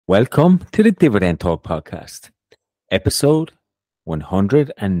Welcome to the Dividend Talk podcast, episode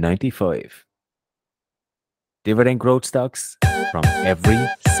 195. Dividend growth stocks from every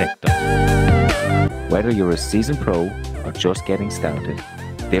sector. Whether you're a seasoned pro or just getting started,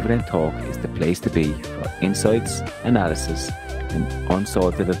 Dividend Talk is the place to be for insights, analysis, and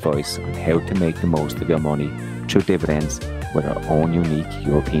unsalted advice on how to make the most of your money through dividends with our own unique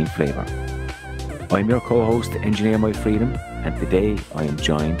European flavour. I'm your co-host, Engineer My Freedom, and today I am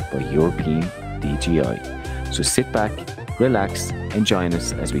joined by European DGI. So sit back, relax, and join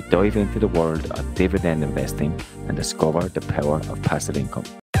us as we dive into the world of dividend investing and discover the power of passive income.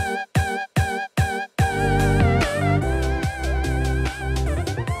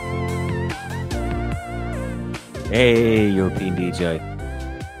 Hey, European DGI.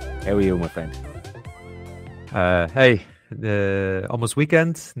 How are you, my friend? Hey. Almost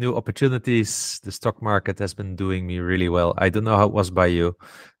weekend, new opportunities. The stock market has been doing me really well. I don't know how it was by you,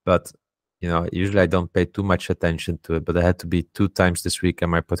 but usually I don't pay too much attention to it, but I had to be 2 times this week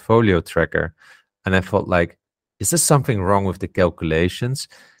on my portfolio tracker. And I thought, like, is there something wrong with the calculations?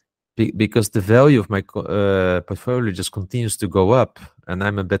 Because the value of my portfolio just continues to go up, and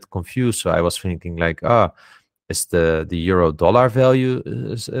I'm a bit confused. So I was thinking, like, is the euro dollar value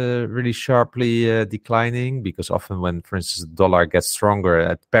is really sharply declining? Because often when, for instance, the dollar gets stronger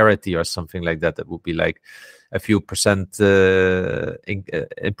at parity or something like that, it would be like a few percent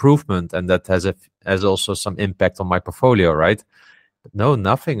improvement, and that has also some impact on my portfolio, right? But no,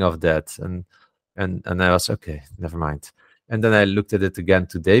 nothing of that, and I was okay, never mind. And then I looked at it again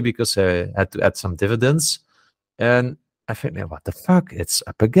today because I had to add some dividends, and I think, what the fuck? It's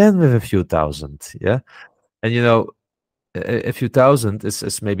up again with a few thousand, yeah. And a few thousand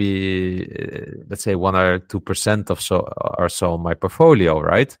is maybe let's say 1 or 2% or so on my portfolio,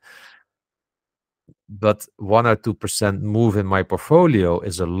 right? But 1 or 2% move in my portfolio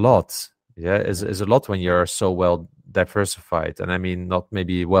is a lot. Yeah, is a lot when you're so well diversified. And I mean, not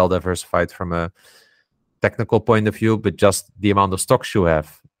maybe well diversified from a technical point of view, but just the amount of stocks you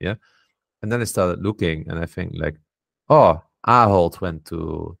have. Yeah. And then I started looking, and I think, like, Ahold went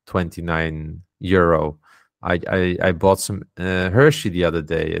to €29. I bought some Hershey the other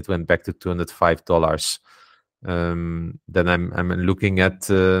day. It went back to $205. Then I'm looking at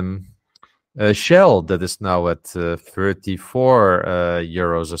Shell, that is now at 34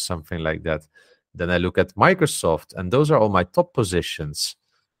 euros or something like that. Then I look at Microsoft, and those are all my top positions.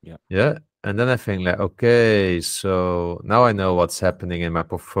 Yeah. And then I think, like, okay, so now I know what's happening in my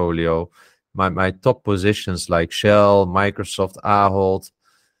portfolio. My top positions like Shell, Microsoft, Ahold.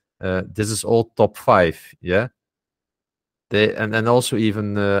 This is all top 5, yeah. And also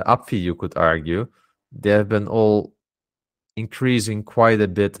even AbbVie, you could argue, they have been all increasing quite a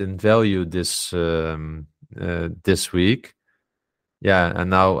bit in value this week. Yeah, and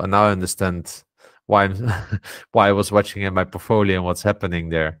now I understand why why I was watching in my portfolio and what's happening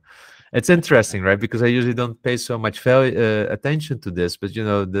there. It's interesting, right? Because I usually don't pay so much attention to this, but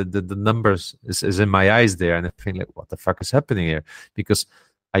the numbers is in my eyes there, and I think, like, what the fuck is happening here? Because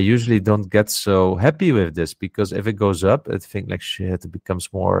I usually don't get so happy with this, because if it goes up, I think, like, shit, it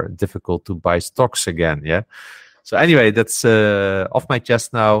becomes more difficult to buy stocks again. Yeah. So anyway, that's off my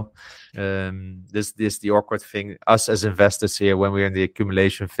chest now. This the awkward thing. Us as investors here, when we're in the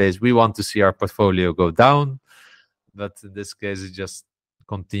accumulation phase, we want to see our portfolio go down, but in this case, it just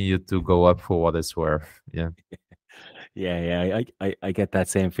continue to go up for what it's worth. Yeah. Yeah. I get that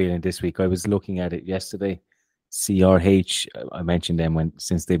same feeling this week. I was looking at it yesterday. CRH, I mentioned them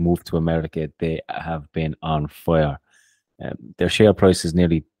since they moved to America, they have been on fire. Their share price is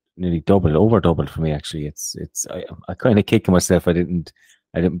nearly over doubled for me. Actually, I kind of kicking myself. I didn't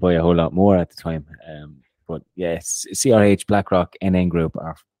buy a whole lot more at the time. But yes, CRH, Blackrock, NN Group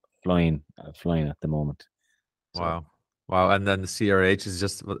are flying at the moment. So. Wow! And then the CRH is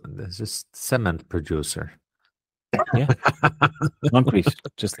just cement producer. Yeah, concrete,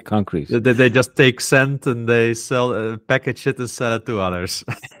 just the concrete. They just take sand and they sell, package it and sell it to others.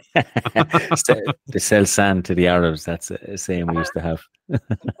 They sell sand to the Arabs. That's a saying we used to have.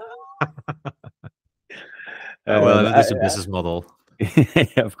 Well, it is a business model.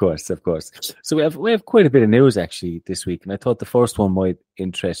 Of course. So we have quite a bit of news actually this week, and I thought the first one might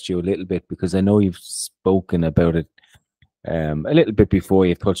interest you a little bit, because I know you've spoken about it a little bit before.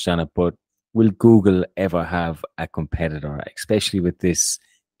 You've touched on it, but will Google ever have a competitor, especially with this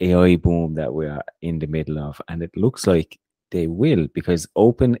AI boom that we are in the middle of? And it looks like they will, because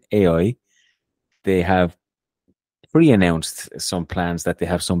OpenAI, they have pre-announced some plans that they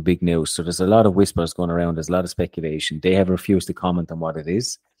have some big news. So there's a lot of whispers going around. There's a lot of speculation. They have refused to comment on what it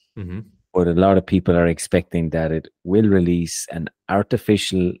is. Mm-hmm. but a lot of people are expecting that it will release an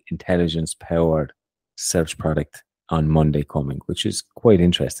artificial intelligence powered search product on Monday coming, which is quite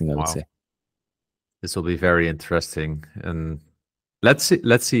interesting, I would say. This will be very interesting, and let's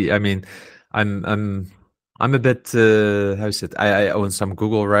see. I mean, I'm a bit how is it? I own some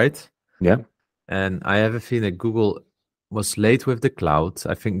Google, right? Yeah. And I have a feeling that Google was late with the cloud.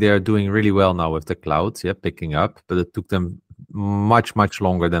 I think they are doing really well now with the cloud, picking up, but it took them much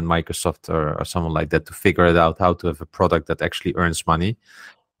longer than Microsoft or someone like that to figure it out how to have a product that actually earns money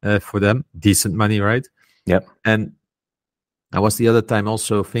for them, decent money, right? Yep. And I was the other time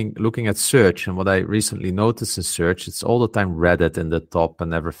also looking at search, and what I recently noticed in search, it's all the time Reddit in the top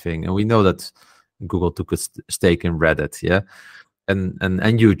and everything. And we know that Google took a stake in Reddit, and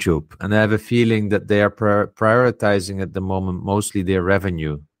YouTube. And I have a feeling that they are prioritizing at the moment mostly their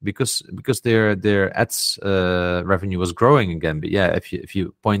revenue because their ads revenue was growing again. But if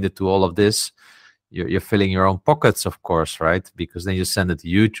you pointed to all of this, you're filling your own pockets, of course, right? Because then you send it to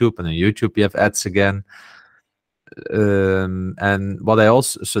YouTube, and on YouTube you have ads again. And what I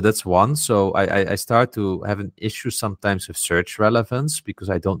also, so that's one. So I start to have an issue sometimes with search relevance because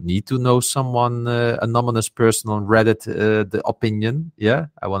I don't need to know someone, anonymous person on Reddit, the opinion.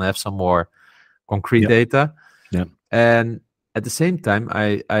 I want to have some more concrete data. And at the same time,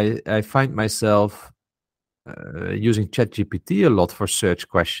 I find myself using ChatGPT a lot for search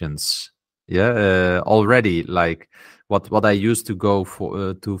questions. Already, like what I used to go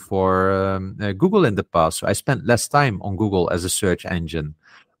for Google in the past. So I spent less time on Google as a search engine.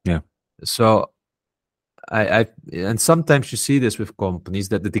 So and sometimes you see this with companies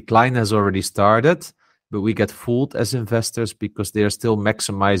that the decline has already started, but we get fooled as investors because they are still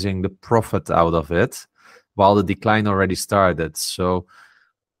maximizing the profit out of it while the decline already started. So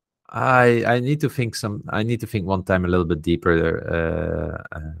I need to think one time a little bit deeper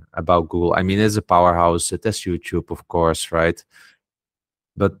about Google. I mean, it's a powerhouse. It has YouTube, of course, right?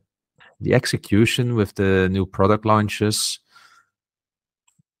 But the execution with the new product launches,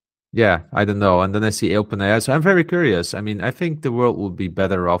 I don't know. And then I see OpenAI. So I'm very curious. I mean, I think the world would be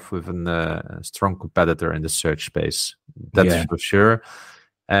better off with a strong competitor in the search space. That's for sure.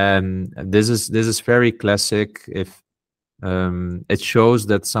 And this is very classic. If it shows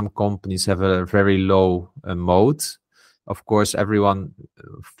that some companies have a very low moat. Of course, everyone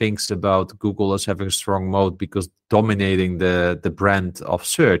thinks about Google as having a strong moat because dominating the brand of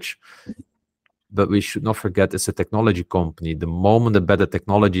search. But we should not forget it's a technology company. The moment the better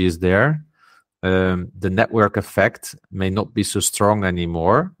technology is there, the network effect may not be so strong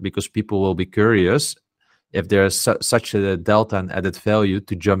anymore because people will be curious if there's such a delta and added value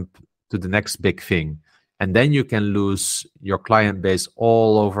to jump to the next big thing. And then you can lose your client base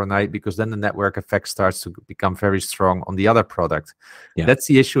all overnight because then the network effect starts to become very strong on the other product. That's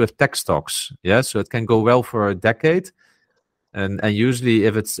the issue with tech stocks. So it can go well for a decade. And usually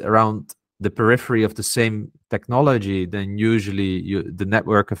if it's around the periphery of the same technology, then usually the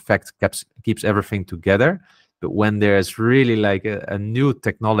network effect keeps everything together. But when there's really like a new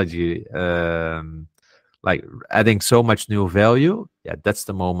technology, like adding so much new value, that's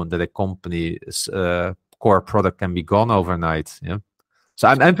the moment that a company's core product can be gone overnight. So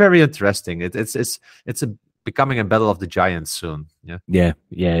I'm very interesting. It's becoming a battle of the giants soon.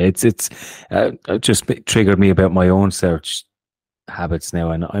 It's just triggered me about my own search habits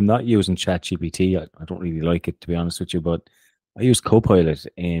now, and I'm not using ChatGPT. I don't really like it, to be honest with you, but I use Copilot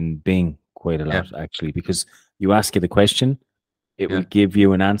in Bing quite a lot actually, because you ask it the question, it will give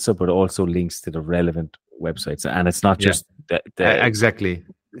you an answer, but also links to the relevant websites, and it's not just exactly.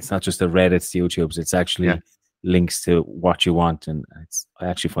 It's not just the Reddits, the YouTubes. It's actually links to what you want, and I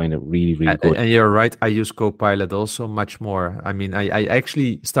actually find it really good. And you're right. I use Copilot also much more. I mean, I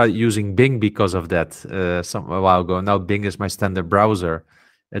actually started using Bing because of that a while ago. Now Bing is my standard browser.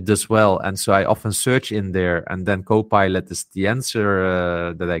 It does well, and so I often search in there, and then Copilot is the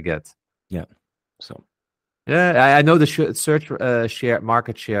answer that I get. So. I know the search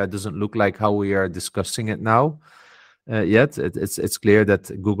market share doesn't look like how we are discussing it now yet. It's clear that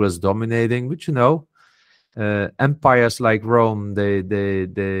Google is dominating, but empires like Rome, they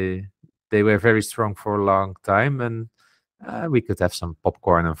were very strong for a long time, and we could have some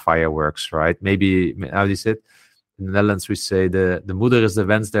popcorn and fireworks, right? Maybe, how do you say it? In the Netherlands, we say the moeder is de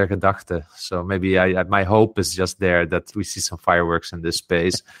wens der gedachte. So maybe my hope is just there that we see some fireworks in this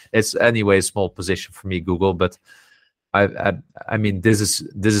space. It's anyway a small position for me, Google, but I mean, this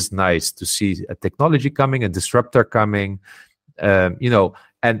is nice to see a technology coming, a disruptor coming, and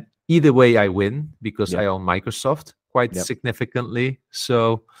either way I win because I own Microsoft quite significantly.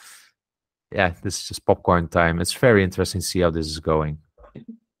 So this is just popcorn time. It's very interesting to see how this is going.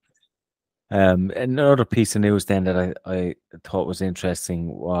 Another piece of news then that I thought was interesting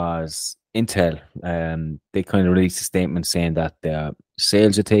was Intel. They kind of released a statement saying that the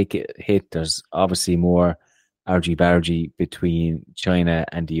sales will take a hit. There's obviously more argy-bargy between China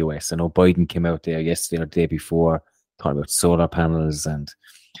and the US. I know Biden came out there yesterday or the day before talking about solar panels, and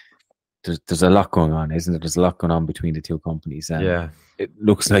there's a lot going on, isn't there? There's a lot going on between the two companies. And Yeah. it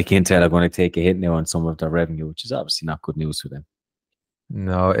looks like Intel are going to take a hit now on some of their revenue, which is obviously not good news for them.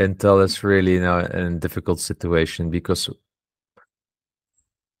 No, Intel is really now in a difficult situation because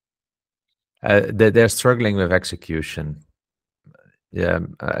they're struggling with execution. Yeah,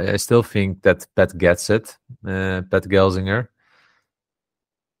 I still think that Pat gets it, Pat Gelsinger.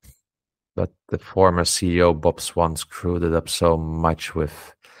 But the former CEO, Bob Swan, screwed it up so much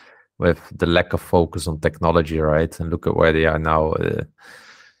with the lack of focus on technology, right? And look at where they are now.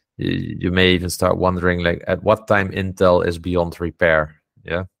 You may even start wondering, like, at what time Intel is beyond repair.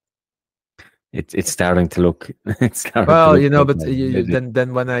 Yeah. It's starting to look. Well, you know, but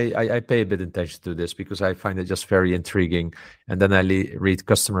then when I pay a bit attention to this because I find it just very intriguing, and then I read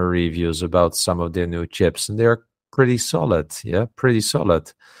customer reviews about some of their new chips, and they're pretty solid. Yeah, pretty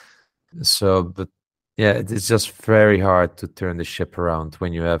solid. So, but yeah, it's just very hard to turn the ship around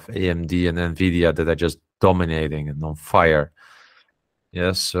when you have AMD and NVIDIA that are just dominating and on fire.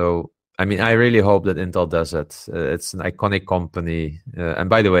 Yeah, so I mean, I really hope that Intel does it. It's an iconic company. And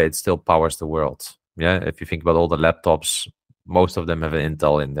by the way, it still powers the world. Yeah, if you think about all the laptops, most of them have an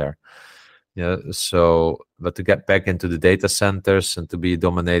Intel in there. Yeah, so, but to get back into the data centers and to be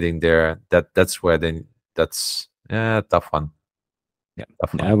dominating there, that's where that's a tough one. Yeah,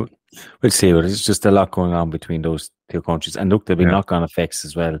 tough one. We'll see. But it's just a lot going on between those two countries. And look, there'll be knock-on effects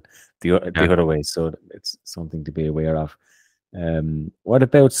as well the other way. So it's something to be aware of. What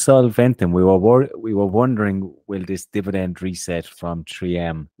about Solventum? We were wondering, will this dividend reset from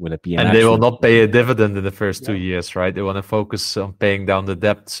 3M? Will it be and they will not pay a dividend in the first 2 years, right? They want to focus on paying down the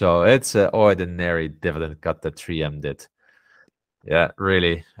debt. So it's an ordinary dividend cut that 3M did. Yeah,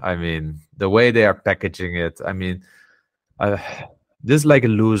 really. I mean, the way they are packaging it, I mean, this is like a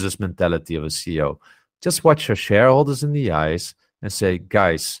loser's mentality of a CEO. Just watch your shareholders in the eyes and say,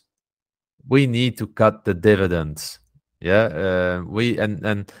 guys, we need to cut the dividends. Yeah, we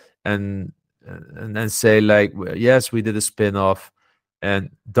and then say, like, yes, we did a spin-off, and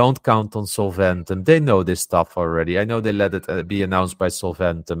don't count on Solventum. They know this stuff already. I know they let it be announced by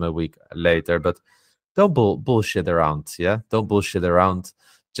Solventum a week later, but don't bullshit around. Yeah, don't bullshit around.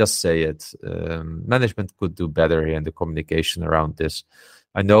 Just say it. Management could do better here in the communication around this.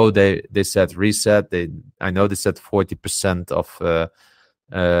 I know they said reset. I know they said 40% of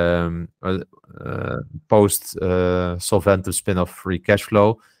post Solventum spin-off free cash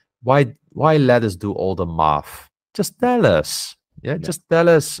flow. Why let us do all the math? Just tell us. Yeah, just tell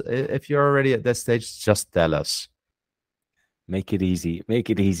us. If you're already at that stage, just tell us. Make it easy. Make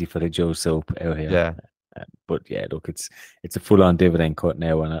it easy for the Joe Soap out here. Yeah. But yeah, look, it's a full-on dividend cut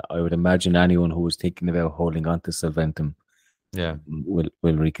now, and I would imagine anyone who was thinking about holding on to Solventum, will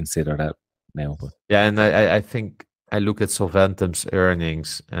reconsider that now. But yeah, and I think I look at Solventum's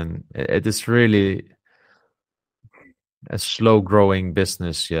earnings, and it is really a slow-growing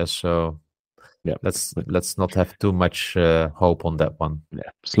business. Yeah, so yeah, let's not have too much hope on that one.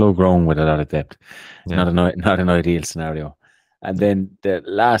 Yeah, slow-growing with a lot of debt. Yeah. Not an ideal scenario. And then the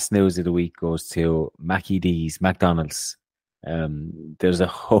last news of the week goes to McDonald's. There's a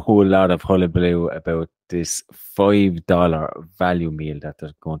whole lot of hullabaloo about this $5 value meal that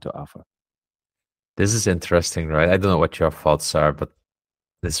they're going to offer. This is interesting, right? I don't know what your thoughts are, but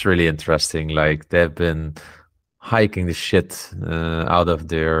it's really interesting. Like, they've been hiking the shit out of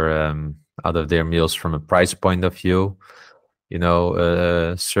their meals from a price point of view. You know,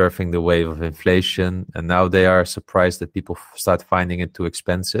 surfing the wave of inflation, and now they are surprised that people start finding it too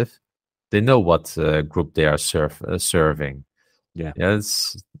expensive. They know what group they are serving. Yeah.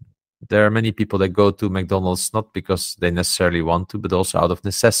 There are many people that go to McDonald's not because they necessarily want to, but also out of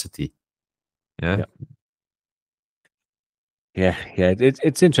necessity. Yeah.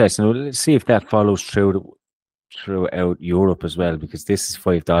 It's interesting. Let's see if that follows throughout Europe as well, because this is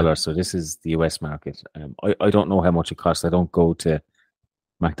 $5, so this is the US market. I don't know how much it costs. I don't go to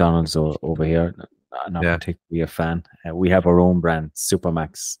McDonald's over here. I'm not particularly a fan. We have our own brand,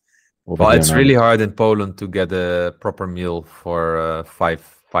 Supermax. Well, it's really hard in Poland to get a proper meal for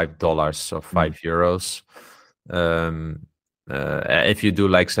 $5 or €5. If you do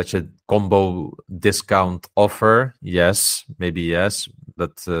like such a combo discount offer, maybe yes,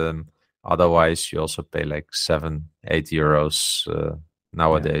 but otherwise you also pay like €7-8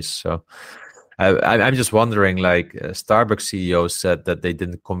 nowadays. So I'm just wondering, like Starbucks CEO said that they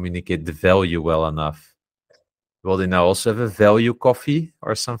didn't communicate the value well enough. Will they now also have a value coffee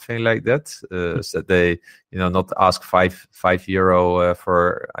or something like that? So that they, not ask €5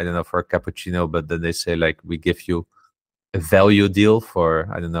 for, I don't know, for a cappuccino, but then they say like, we give you a value deal for,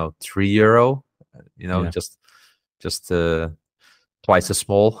 I don't know, €3, just twice as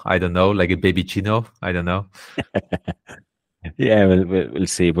small. I don't know, like a baby chino. I don't know. Yeah, we'll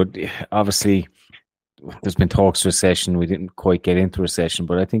see. But obviously, there's been talks recession. We didn't quite get into recession,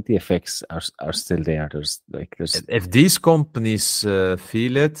 but I think the effects are still there. There's if these companies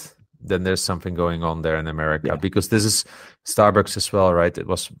feel it, then there's something going on there in America, because this is Starbucks as well, right? It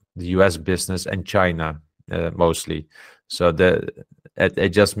was the US business and China mostly. So it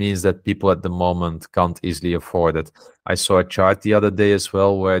just means that people at the moment can't easily afford it. I saw a chart the other day as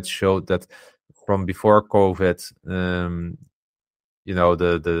well where it showed that from before COVID,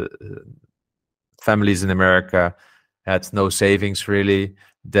 the families in America had no savings really.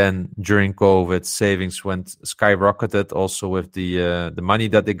 Then during COVID, savings went skyrocketed, also with the money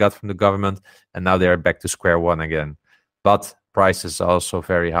that they got from the government, and now they are back to square one again. But prices are also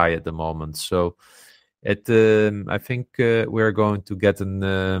very high at the moment. So I think we're going to get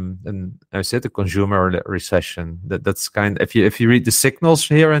a consumer recession. That's kind of, if you read the signals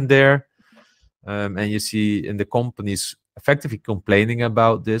here and there, and you see in the companies effectively complaining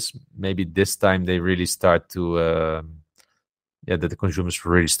about this, maybe this time they really start to that the consumers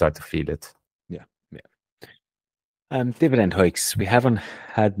really start to feel it. Yeah. Dividend hikes, we haven't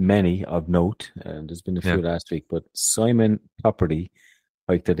had many of note. There's been a few last week, but Simon Property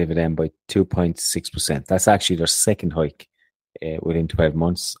hiked their dividend by 2.6%. That's actually their second hike within 12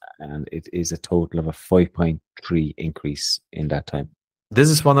 months, and it is a total of a 5.3 increase in that time. This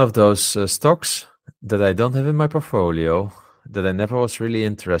is one of those stocks that I don't have in my portfolio, that I never was really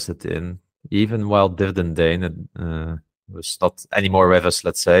interested in, even while Dividend Day was not anymore with us,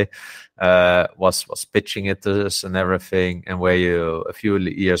 let's say, was pitching it to us and everything, and where you a few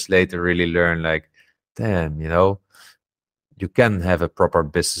years later really learn, like, damn, you can have a proper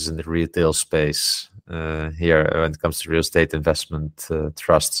business in the retail space here when it comes to real estate investment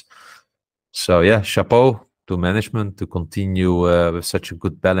trusts. So yeah, chapeau to management to continue with such a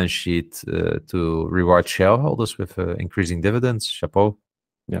good balance sheet to reward shareholders with increasing dividends. Chapeau.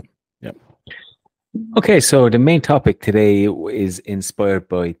 Yep. Okay, so the main topic today is inspired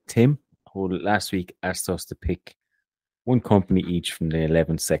by Tim, who last week asked us to pick one company each from the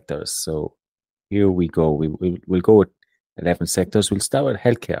 11 sectors. So here we go. We'll go with 11 sectors. We'll start with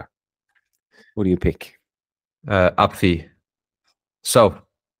healthcare. What do you pick? AbbVie. So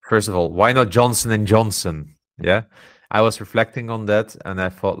first of all, why not Johnson & Johnson? Yeah, I was reflecting on that, and I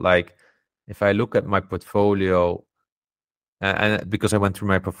thought, like, if I look at my portfolio, and because I went through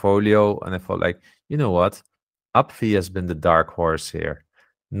my portfolio, and I thought, like, you know what, AbbVie has been the dark horse here.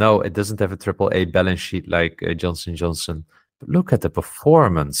 No, it doesn't have a AAA balance sheet like Johnson & Johnson, but look at the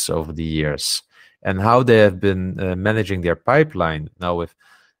performance over the years and how they have been managing their pipeline now with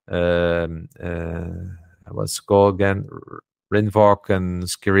what's it called again, Rinvoq and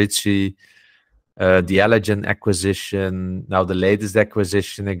Skirici, the Allergen acquisition, now the latest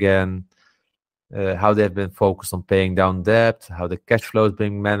acquisition again, how they've been focused on paying down debt, how the cash flow is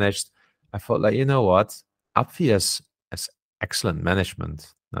being managed. I thought, like, you know what, AbbVie has excellent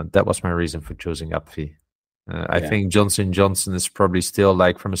management. Now, that was my reason for choosing AbbVie. I think Johnson & Johnson is probably still,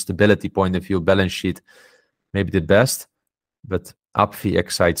 like, from a stability point of view, balance sheet, maybe the best, but AbbVie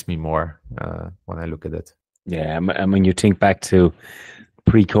excites me more when I look at it. Yeah, I mean, you think back to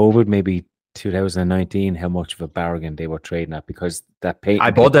pre-COVID, maybe 2019, how much of a bargain they were trading at, because that paint.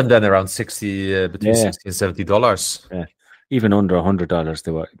 I bought them then around $60 and $70. Yeah, even under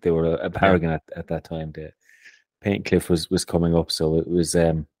 $100, they were a bargain at that time. The paint cliff was coming up, so it was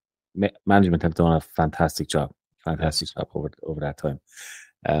management have done a fantastic job over that time.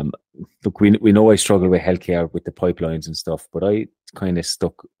 Look, we know I struggle with healthcare with the pipelines and stuff, but I kind of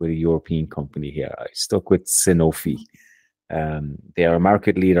stuck with a European company here. I stuck with Sanofi. They are a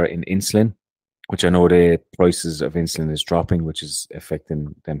market leader in insulin, which I know the prices of insulin is dropping, which is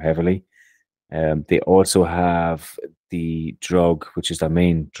affecting them heavily. They also have the drug, which is their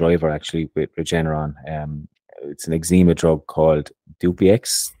main driver actually with Regeneron. It's an eczema drug called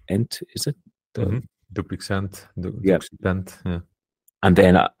Dupixent, is it? Dupixent. Yeah. And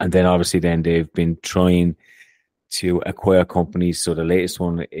then obviously they've been trying to acquire companies. So the latest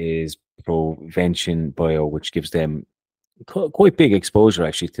one is Provention Bio, which gives them quite big exposure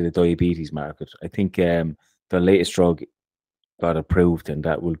actually to the diabetes market. I think the latest drug got approved, and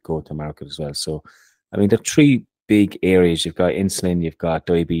that will go to market as well. So, I mean, the three big areas. You've got insulin, you've got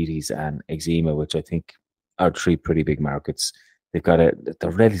diabetes, and eczema, which I think are three pretty big markets. They're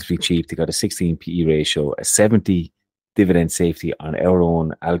relatively cheap. They've got a 16 PE ratio, a 70 dividend safety on our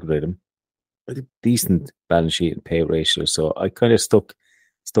own algorithm, a decent balance sheet and payout ratio. So I kind of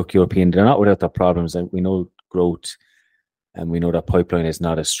stuck European. They're not without their problems, and we know growth, and we know that pipeline is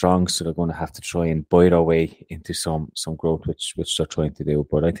not as strong, so they're going to have to try and buy their way into some growth, which they're trying to do.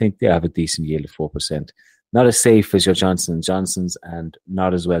 But I think they have a decent yield of 4%. Not as safe as your Johnson & Johnson's, and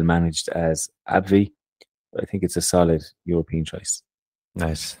not as well managed as AbbVie. But I think it's a solid European choice.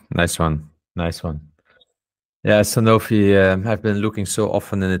 Nice one. Yeah, Sanofi, I've been looking so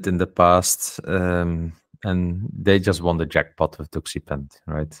often in it in the past, and they just won the jackpot with Duxipent,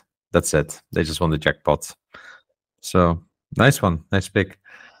 right? That's it. They just won the jackpot. So nice one, nice pick.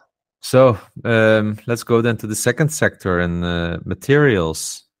 So let's go then to the second sector in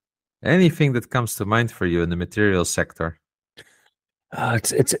materials. Anything that comes to mind for you in the materials sector?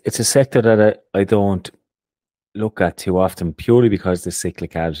 It's a sector that I don't look at too often, purely because the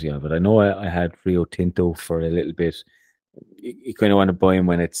cyclicality of it. I know I had Rio Tinto for a little bit. You kind of want to buy them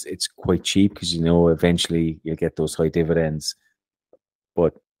when it's quite cheap, because you know eventually you'll get those high dividends.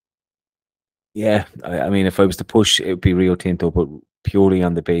 But yeah, I mean, if I was to push, it would be Rio Tinto, but purely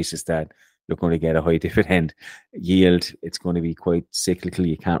on the basis that you're going to get a high dividend yield. It's going to be quite cyclical.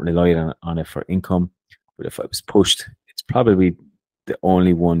 You can't rely on it for income. But if I was pushed, it's probably the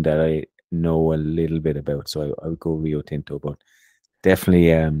only one that I know a little bit about. So I would go Rio Tinto, but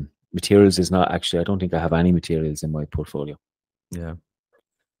definitely materials is not actually, I don't think I have any materials in my portfolio. Yeah,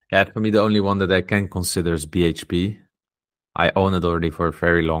 for me, the only one that I can consider is BHP. I own it already for a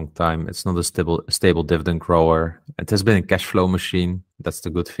very long time. It's not a stable dividend grower. It has been a cash flow machine. That's the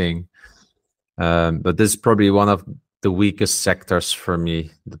good thing. But this is probably one of the weakest sectors for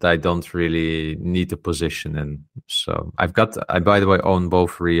me that I don't really need a position in. So I, by the way, own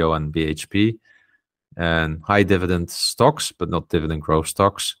both Rio and BHP, and high dividend stocks, but not dividend growth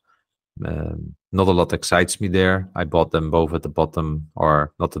stocks. Not a lot excites me there. I bought them both at the bottom,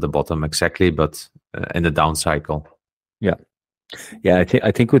 or not at the bottom exactly, but in the down cycle. Yeah.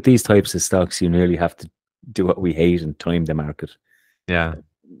 I think with these types of stocks, you nearly have to do what we hate and time the market. Yeah,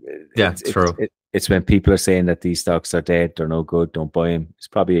 true. It's when people are saying that these stocks are dead, they're no good, don't buy them. It's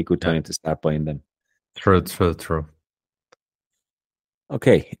probably a good time to start buying them. True.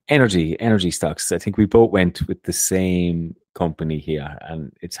 Okay, energy stocks. I think we both went with the same company here,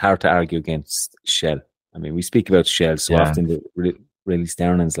 and it's hard to argue against Shell. I mean, we speak about Shell so often. They released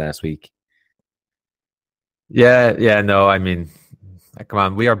earnings last week. No, I mean, come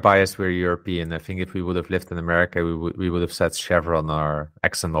on, we are biased. We're European. I think if we would have lived in America, we would have said Chevron or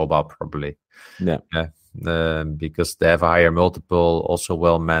ExxonMobil probably. Yeah. Because they have a higher multiple, also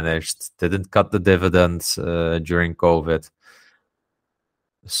well managed. Didn't cut the dividends during COVID.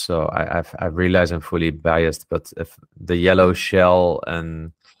 So I realize I'm fully biased, but if the yellow shell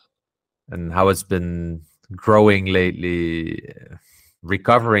and how it's been growing lately,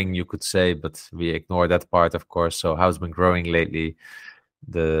 recovering, you could say, but we ignore that part, of course. So how it's been growing lately,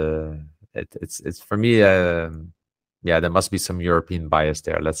 it's for me, there must be some European bias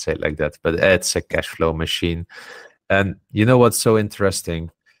there. Let's say it like that. But it's a cash flow machine, and you know what's so interesting?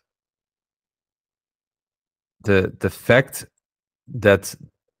 The fact that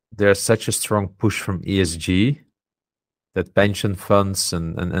there's such a strong push from ESG, that pension funds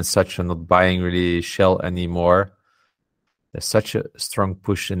and such are not buying really Shell anymore. There's such a strong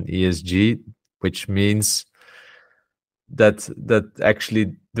push in ESG, which means that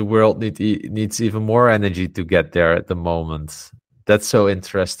actually the world needs even more energy to get there at the moment. That's so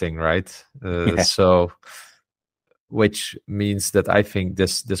interesting, right? So, which means that I think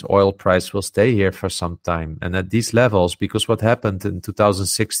this oil price will stay here for some time, and at these levels, because what happened in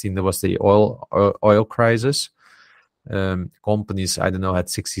 2016, there was the oil crisis. Companies, I don't know, had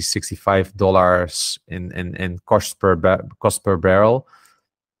 $65 in cost per barrel.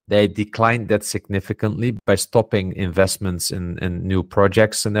 They declined that significantly by stopping investments in new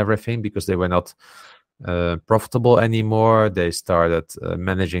projects and everything, because they were not profitable anymore. They started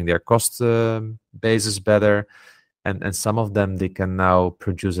managing their cost basis better. And some of them, they can now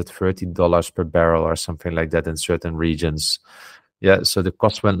produce at $30 per barrel or something like that in certain regions. Yeah, so the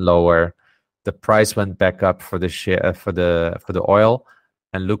cost went lower, the price went back up for the share for the oil,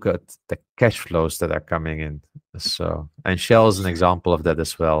 and look at the cash flows that are coming in. So, and Shell is an example of that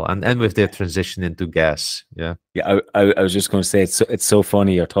as well, and with their transition into gas. Yeah. I was just going to say, it's so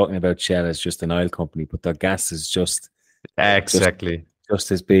funny you're talking about Shell as just an oil company, but their gas is just exactly just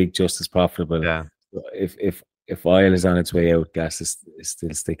as big, just as profitable. Yeah. If oil is on its way out, gas is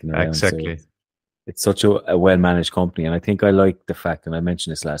still sticking around. Exactly. it's such a well-managed company. And I think I like the fact, and I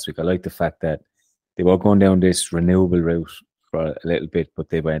mentioned this last week, I like the fact that they were going down this renewable route for a little bit, but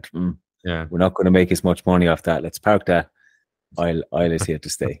they went, Yeah. we're not going to make as much money off that. Let's park that. Oil is here to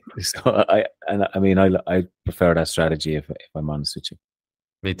stay. So I prefer that strategy if I'm honest with you.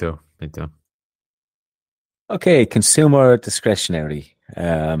 Me too. Okay, consumer discretionary.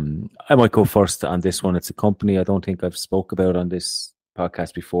 I might go first on this one. It's a company I don't think I've spoke about on this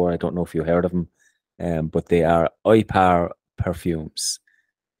podcast before. I don't know if you heard of them, but they are IPAR Parfums.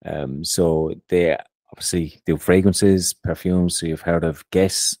 So they obviously do fragrances, perfumes. So you've heard of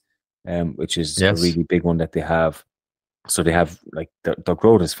Guess, which is a really big one that they have. So they have like their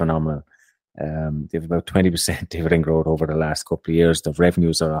growth is phenomenal. They have about 20% dividend growth over the last couple of years. The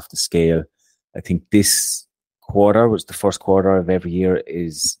revenues are off the scale. I think this quarter was the first quarter of every year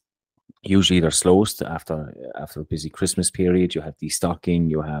is usually their slowest after a busy Christmas period. You have destocking,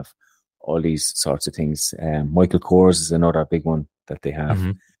 you have all these sorts of things. Michael Kors is another big one that they have.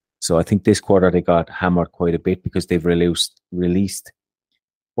 Mm-hmm. So I think this quarter they got hammered quite a bit because they've released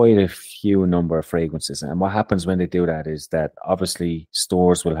quite a few number of fragrances. And what happens when they do that is that obviously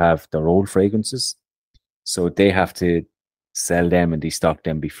stores will have their old fragrances. So they have to sell them and destock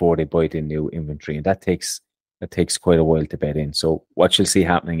them before they buy the new inventory. And that takes quite a while to bed in. So what you'll see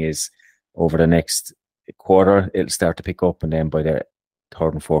happening is over the next quarter, it'll start to pick up. And then by the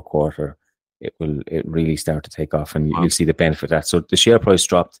third and fourth quarter, it really start to take off. And you'll see the benefit of that. So the share price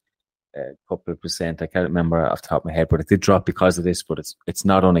dropped a couple of percent. I can't remember off the top of my head, but it did drop because of this, but it's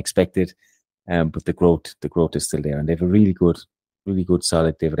not unexpected. But the growth is still there. And they have a really good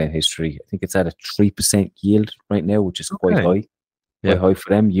solid dividend history. I think it's at a 3% yield right now, which is quite high. Quite high for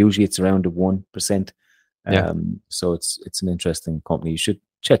them. Usually it's around the 1%. So it's an interesting company. You should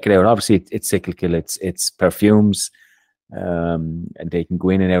check it out. Obviously it's cyclical, it's perfumes, and they can go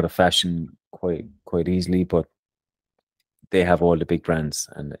in and out of fashion quite easily, but they have all the big brands,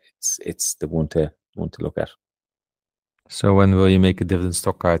 and it's the one to look at. So when will you make a dividend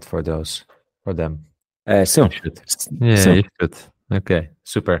stock card for them? Soon. You soon. should. Okay,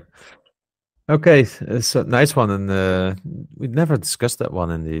 super. Okay, it's a nice one, and we never discussed that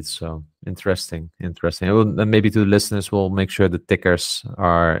one indeed. So interesting. And maybe to the listeners, we'll make sure the tickers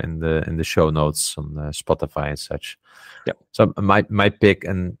are in the show notes on Spotify and such. Yeah. So my pick,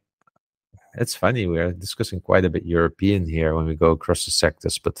 and it's funny, we're discussing quite a bit European here when we go across the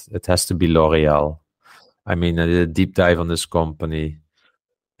sectors, but it has to be L'Oreal. I mean, I did a deep dive on this company,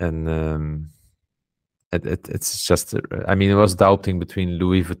 and it's just, I mean, I was doubting between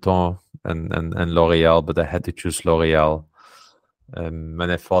Louis Vuitton and L'Oreal, but I had to choose L'Oreal. When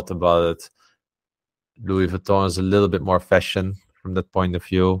I thought about it, Louis Vuitton is a little bit more fashion from that point of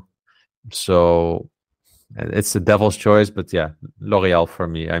view. So it's the devil's choice, but yeah, L'Oreal for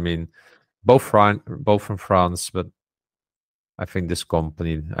me. I mean, both from France, but I think this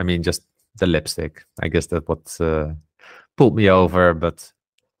company, I mean, just the lipstick. I guess that's what pulled me over, but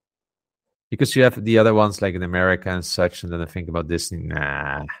because you have the other ones like in America and such, and then I think about Disney,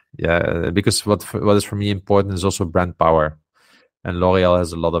 because what is for me important is also brand power, and L'Oreal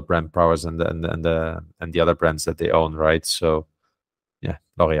has a lot of brand powers and the other brands that they own, right? So yeah,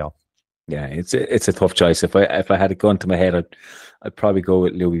 L'Oreal. Yeah, it's a tough choice. If I had a gun to my head, I'd probably go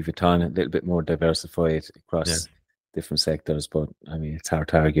with Louis Vuitton, a little bit more diversified across different sectors. But I mean, it's hard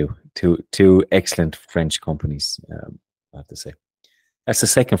to argue. Two excellent French companies, I have to say. That's the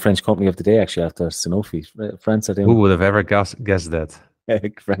second French company of the day, actually, after Sanofi. France are doing. Who would have ever guessed that?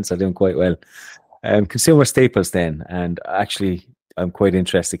 France are doing quite well. Consumer staples, then, and actually, I'm quite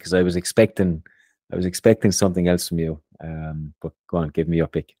interested because I was expecting something else from you. But go on, give me your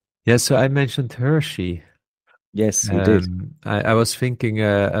pick. Yeah, so I mentioned Hershey. Yes, you did. I was thinking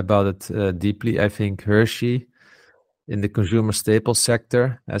about it deeply. I think Hershey in the consumer staples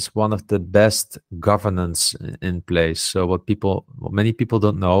sector has one of the best governance in place. So what many people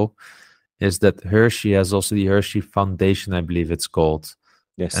don't know is that Hershey has also the Hershey Foundation, I believe it's called.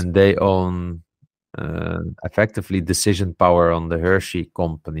 Yes. And they own effectively decision power on the Hershey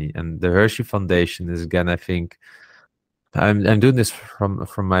company. And the Hershey Foundation is, again, I think, I'm doing this from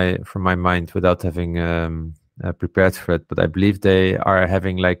my mind without having prepared for it, but I believe they are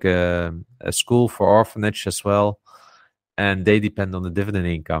having like a school for orphanage as well, and they depend on the dividend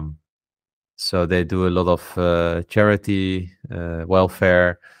income. So they do a lot of charity,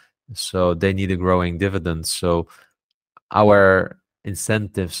 welfare. So they need a growing dividend. So our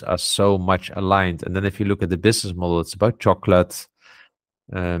incentives are so much aligned. And then if you look at the business model, it's about chocolate.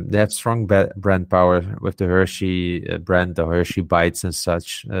 They have strong brand power with the Hershey brand, the Hershey Bites and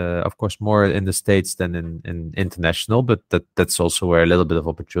such. Of course, more in the States than in international, but that's also where a little bit of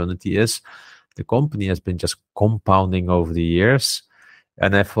opportunity is. the company has been just compounding over the years.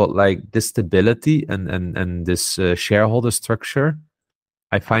 And I felt like this stability and this shareholder structure,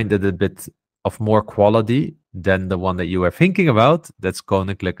 I find it a bit of more quality than the one that you were thinking about. That's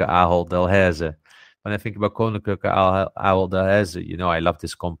Koninklijke Ahold Delhaize. When I think about Koninklijke Ahold Delhaize, you know, I love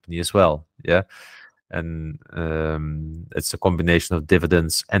this company as well. Yeah. And it's a combination of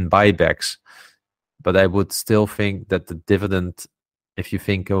dividends and buybacks. But I would still think that the dividend, if you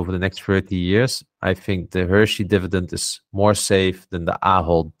think over the next 30 years, I think the Hershey dividend is more safe than the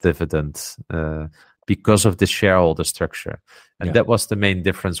Ahold dividend because of the shareholder structure. And that was the main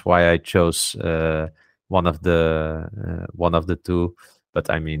difference why I chose one of the two. But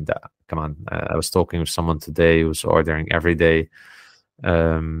I mean, come on, I was talking with someone today who's ordering every day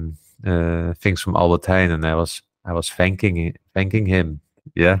things from Albert Heijn, and I was thanking him.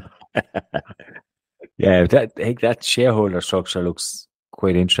 Yeah. Yeah, I think that shareholder structure looks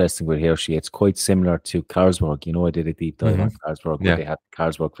quite interesting with Hershey. It's quite similar to Carlsberg. You know, I did a deep dive on Carlsberg where they had the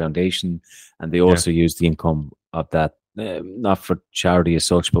Carlsberg Foundation, and they also use the income of that, not for charity as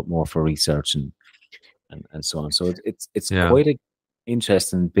such, but more for research and so on. So it's quite an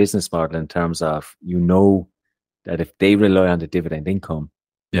interesting business model in terms of, you know, that if they rely on the dividend income,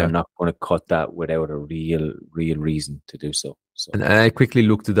 they're not going to cut that without a real reason to do so. And I quickly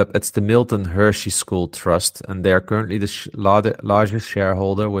looked it up. It's the Milton Hershey School Trust, and they are currently the largest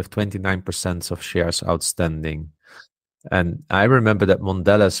shareholder with 29% of shares outstanding. And I remember that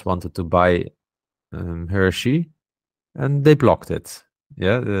Mondelez wanted to buy Hershey, and they blocked it.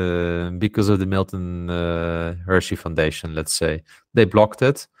 Yeah, because of the Milton Hershey Foundation, let's say. They blocked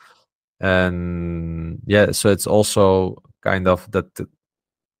it. And yeah, so it's also kind of that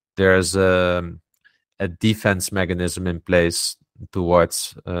there's a defense mechanism in place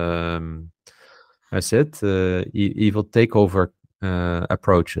towards, I said, evil takeover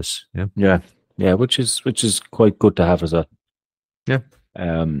approaches. Yeah, which is quite good to have as well. Yeah.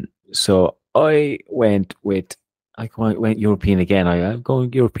 So I went European again. I'm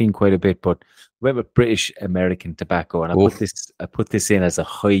going European quite a bit, but I went with British American Tobacco, and I put this in as a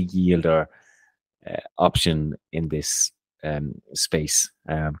high yielder option in this space,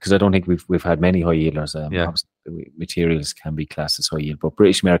 because I don't think we've had many high yielders. Materials can be classed as high yield, but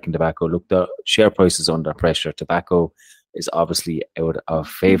British American Tobacco, look, the share price is under pressure. Tobacco is obviously out of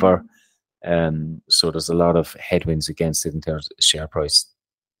favor, so there's a lot of headwinds against it in terms of share price.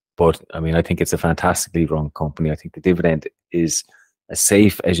 But I mean, I think it's a fantastically run company. I think the dividend is as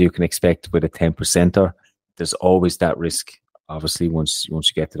safe as you can expect with a 10%er. There's always that risk, obviously, once you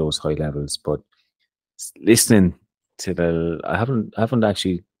get to those high levels. But listening to I haven't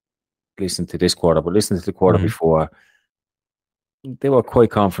actually listened to this quarter, but listening to the quarter before, they were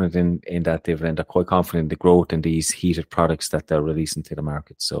quite confident in that dividend. They're quite confident in the growth in these heated products that they're releasing to the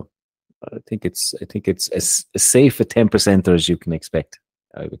market. So I think it's as safe a 10%er as you can expect,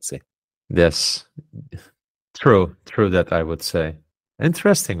 I would say. Yes, true that, I would say.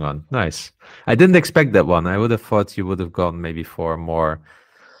 Interesting one. Nice. I didn't expect that one. I would have thought you would have gone maybe for a more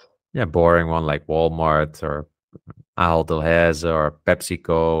boring one like Walmart or Ahold Delhaize or PepsiCo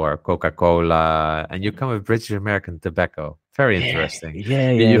or Coca-Cola, and you come with British American Tobacco. Very interesting.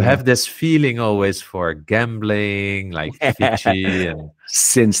 You have this feeling always for gambling, like VICI and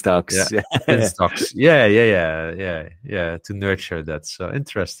sin stocks. Sin stocks. To nurture that. So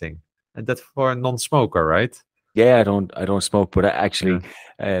interesting. And that's for a non-smoker, right? Yeah, I don't smoke, but actually,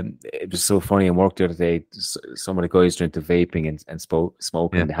 it was so funny. In work the other day, some of the guys were into vaping and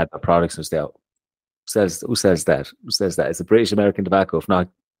smoking, and they had their products and stuff. Who says that? It's a British American Tobacco. If not,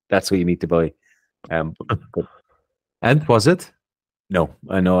 that's what you need to buy. But and was it? No,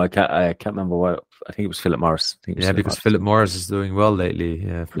 I know. I can't remember what. I think it was Philip Morris. Because Philip Morris is doing well lately,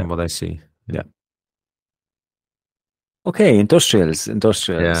 from what I see. Yeah. Okay, industrials.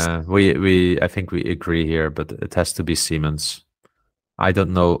 Yeah, I think we agree here, but it has to be Siemens. I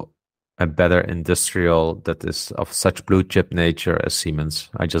don't know a better industrial that is of such blue chip nature as Siemens.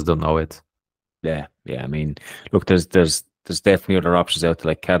 I just don't know it. Yeah. I mean, look, there's definitely other options out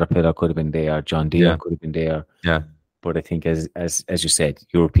there. Like Caterpillar could have been there, John Deere could have been there. Yeah. But I think, as you said,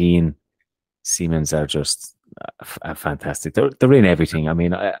 European Siemens are just fantastic. They're in everything. I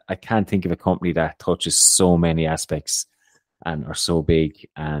mean, I can't think of a company that touches so many aspects and are so big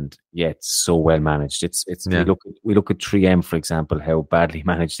and yet so well managed. We look at 3M, for example, how badly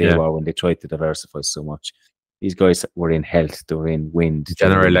managed they were when they tried to diversify so much. These guys were in health, they were in wind.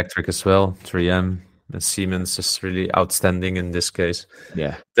 General Electric as well, 3M. Siemens is really outstanding in this case.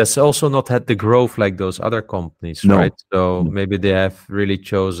 Yeah. That's also not had the growth like those other companies, right? So maybe they have really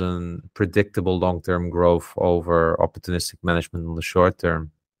chosen predictable long-term growth over opportunistic management on the short term.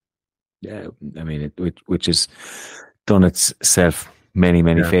 Yeah, I mean, which has done itself many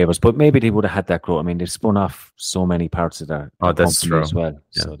Yeah. favors. But maybe they would have had that growth. I mean, they've spun off so many parts of their That's company true. as well.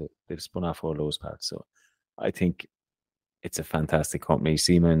 Yeah. So they've spun off all those parts. So I think it's a fantastic company.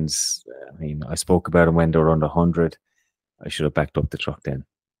 Siemens, I mean, I spoke about them when they were under 100. I should have backed up the truck then.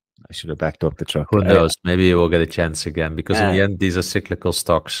 I should have backed up the truck. Who knows? Maybe we'll get a chance again, because in the end, these are cyclical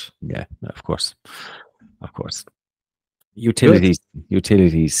stocks. Yeah, of course. Of course. Utilities.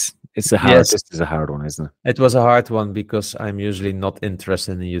 It's a hard. Yes. This is a hard one, isn't it? It was a hard one because I'm usually not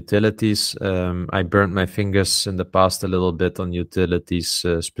interested in utilities. I burnt my fingers in the past a little bit on utilities,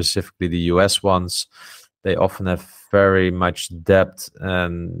 specifically the US ones. They often have very much debt,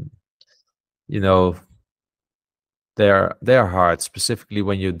 and they are hard, specifically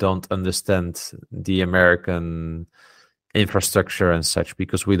when you don't understand the American infrastructure and such,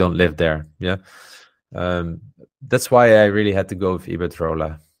 because we don't live there. Yeah, that's why I really had to go with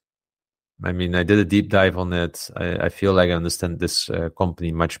Iberdrola. I mean, I did a deep dive on it. I feel like I understand this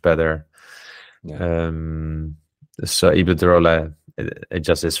company much better. Yeah. So Iberdrola, it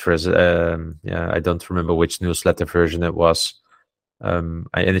just is for I don't remember which newsletter version it was.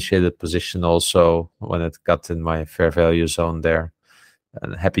 I initiated a position also when it got in my fair value zone there,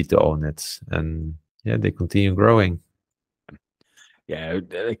 and happy to own it. And yeah, they continue growing. Yeah,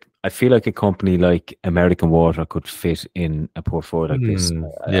 I feel like a company like American Water could fit in a portfolio like this.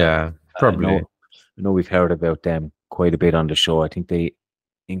 Yeah, probably. I know we've heard about them quite a bit on the show. I think they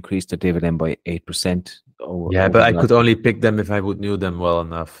increased the dividend by 8%. Yeah, but I could only pick them if I would knew them well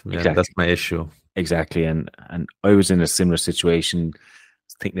enough. Yeah, exactly. That's my issue. Exactly, and I was in a similar situation,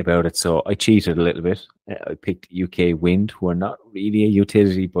 thinking about it. So I cheated a little bit. I picked UK Wind, who are not really a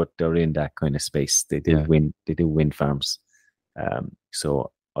utility, but they're in that kind of space. They do wind. They do wind farms.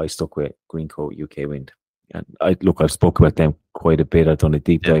 So I stuck with Greencoat UK Wind, and I've spoken about them quite a bit. I've done a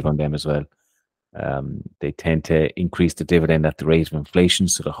deep dive on them as well. They tend to increase the dividend at the rate of inflation.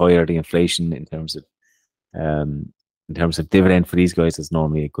 So the higher the inflation in terms of dividend for these guys is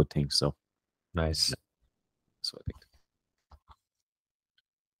normally a good thing. So nice. So I picked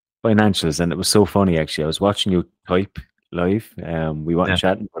financials, and it was so funny actually. I was watching you type live. We weren't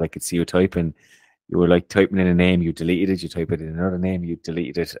chatting, but I could see you typing. You were like typing in a name, you deleted it, you type it in another name, you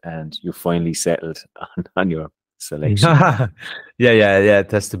deleted it, and you finally settled on your selection. Yeah.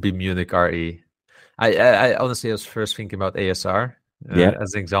 It has to be Munich Re. I honestly was first thinking about ASR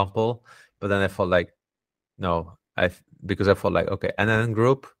as an example, but then I felt like because I felt like okay, NN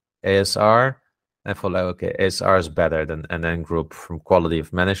Group, ASR. I felt like okay, ASR is better than NN Group from quality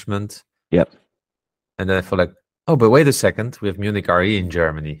of management. Yep. And then I felt like, oh, but wait a second, we have Munich Re in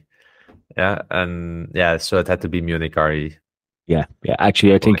Germany. Yeah, and so it had to be Munich Re. Yeah.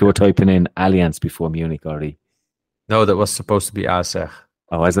 Actually, I think you were typing in Allianz before Munich Re. No, that was supposed to be ASR.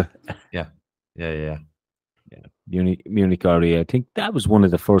 Oh, was it? Yeah. Munich Re. I think that was one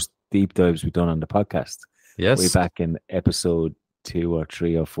of the first deep dives we've done on the podcast. Yes. Way back in episode 2 or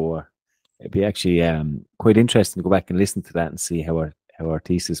 3 or 4. It'd be actually quite interesting to go back and listen to that and see how our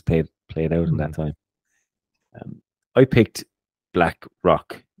thesis played out in that time. I picked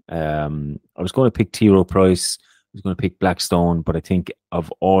Blackrock. I was going to pick T. Rowe Price. I was going to pick Blackstone, but I think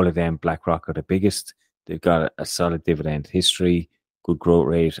of all of them, Blackrock are the biggest. They've got a solid dividend history, good growth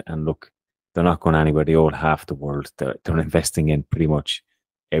rate, and look, they're not going anywhere. They own half the world. They're investing in pretty much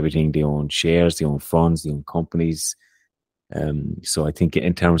everything. They own shares, they own funds, they own companies. So I think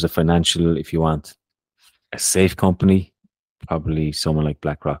in terms of financial, if you want a safe company, probably someone like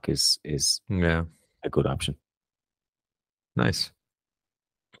Blackrock is a good option. Nice.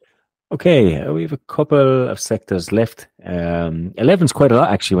 Okay, we have a couple of sectors left. 11's quite a lot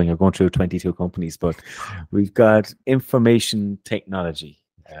actually when you're going through 22 companies, but we've got information technology.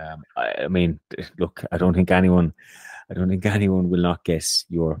 I mean, look, I don't think anyone will not guess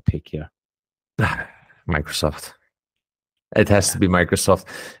your pick here. Microsoft. It has to be Microsoft.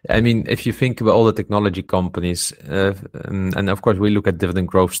 I mean, if you think about all the technology companies, and of course we look at dividend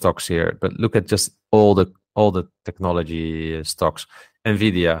growth stocks here, but look at just all the technology stocks.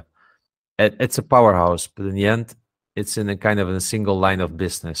 Nvidia, it's a powerhouse, but in the end, it's in a kind of a single line of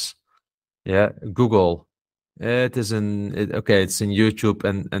business. Yeah, Google, it's in YouTube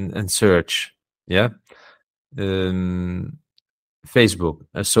and search. Yeah. Facebook,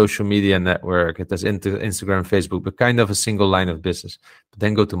 a social media network. It has Instagram, Facebook, but kind of a single line of business. But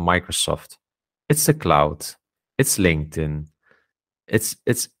then go to Microsoft. It's the cloud. It's LinkedIn. It's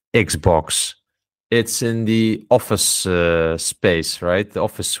Xbox. It's in the office space, right? The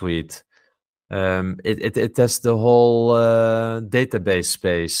office suite. It has the whole database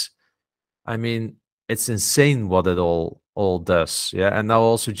space. I mean, it's insane what it all all does. Yeah, and now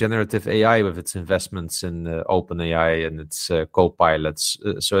also generative AI with its investments in OpenAI and its co-pilots.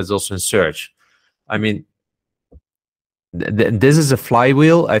 So it's also in search. I mean, this is a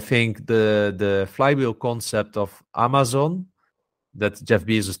flywheel. I think the flywheel concept of Amazon that Jeff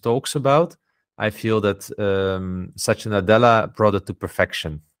Bezos talks about, I feel that Satya Nadella brought it to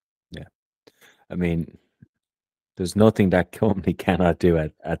perfection. Yeah. I mean, there's nothing that company cannot do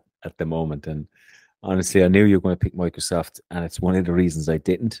at the moment. And honestly, I knew you were going to pick Microsoft, and it's one of the reasons I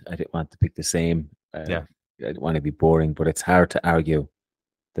didn't. I didn't want to pick the same. Yeah. I didn't want to be boring, but it's hard to argue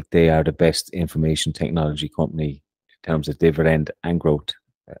that they are the best information technology company in terms of dividend and growth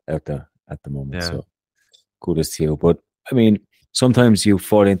out there at the moment. Yeah. So kudos to you. But I mean, sometimes you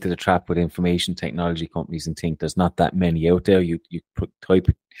fall into the trap with information technology companies and think there's not that many out there. You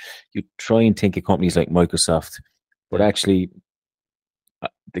try and think of companies like Microsoft, but actually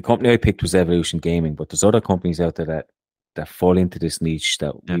the company I picked was Evolution Gaming, but there's other companies out there that fall into this niche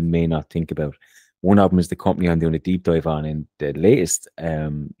that we may not think about. One of them is the company I'm doing a deep dive on in the latest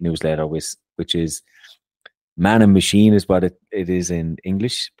newsletter, which is Man and Machine is what it is in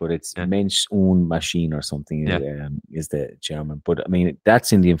English, but it's Mensch und Maschine or something is the German. But I mean,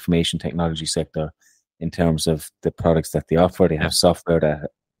 that's in the information technology sector in terms of the products that they offer. They have software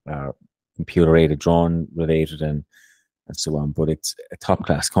that are computer-aided, drone related, and so on. But it's a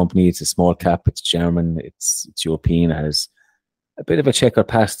top-class company. It's a small cap. It's German. It's European. It has a bit of a checker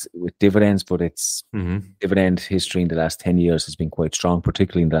past with dividends, but its dividend history in the last 10 years has been quite strong,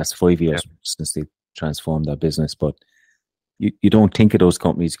 particularly in the last 5 years since they transformed their business. But you don't think of those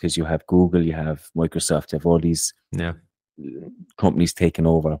companies because you have Google, you have Microsoft, you have all these companies taking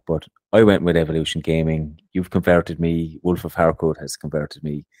over. But I went with Evolution Gaming. You've converted me. Wolf of Harcourt has converted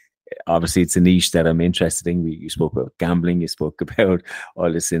me. Obviously, it's a niche that I'm interested in. You spoke about gambling. You spoke about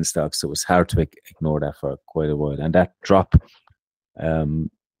all this in stock. So it's hard to ignore that for quite a while. And that drop 2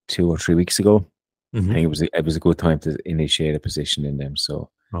 or 3 weeks ago, I think it was a good time to initiate a position in them. So,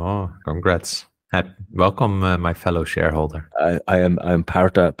 congrats! Welcome, my fellow shareholder. I'm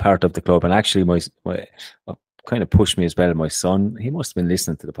part of the club, and actually, my kind of pushed me as well. My son, he must have been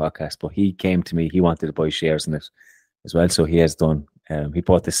listening to the podcast, but he came to me. He wanted to buy shares in it as well, so he has done. He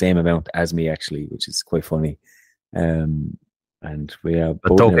bought the same amount as me, actually, which is quite funny. And we are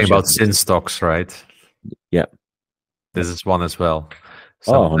talking about sin stocks, right? Yeah, this is one as well.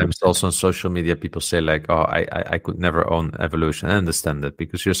 Sometimes also on social media, people say like, "Oh, I could never own Evolution." I understand that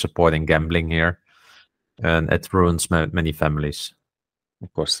because you're supporting gambling here, and it ruins many families.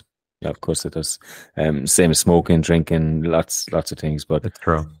 Of course, yeah, of course it does. Same as smoking, drinking, lots of things. But it's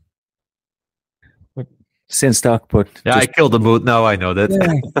true. Sin stock, but I killed the mood. Now I know that.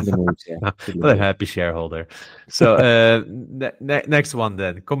 The mood, What a happy shareholder. So next one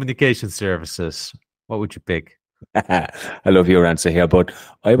then, communication services. What would you pick? I love your answer here, but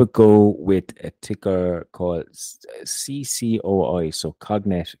I would go with a ticker called CCOI, so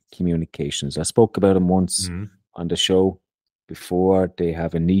Cognent Communications. I spoke about them once on the show before. They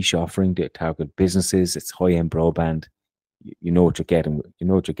have a niche offering. They target businesses. It's high-end broadband. You know what you're getting. You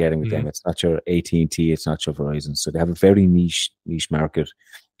know what you're getting with them. It's not your AT&T. It's not your Verizon. So they have a very niche market.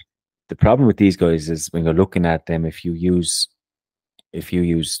 The problem with these guys is when you're looking at them, if you use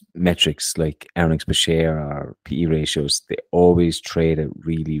metrics like earnings per share or PE ratios, they always trade at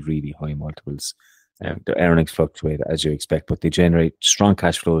really, really high multiples. The earnings fluctuate as you expect, but they generate strong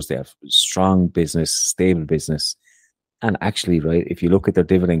cash flows. They have strong business, stable business. And actually, right, if you look at their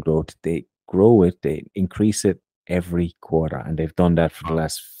dividend growth, they grow it, they increase it every quarter. And they've done that for the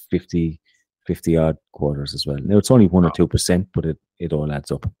last 50 odd quarters as well. Now it's only 1 or 2%, but it all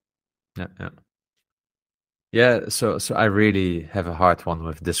adds up. Yeah, so I really have a hard one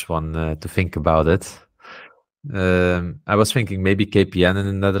with this one to think about it. I was thinking maybe KPN in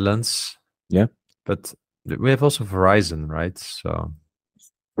the Netherlands. Yeah. But we have also Verizon, right? So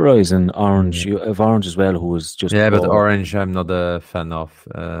Verizon, Orange, you have Orange as well, who was just... Yeah, but Orange I'm not a fan of,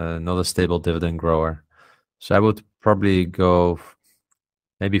 not a stable dividend grower. So I would probably go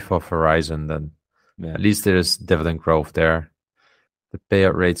maybe for Verizon then. Yeah. At least there's dividend growth there. The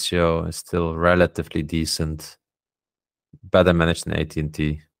payout ratio is still relatively decent, better managed than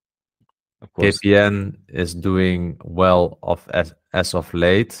AT&T. Of course. KPN is doing well as of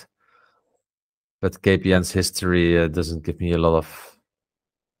late, but KPN's history doesn't give me a lot of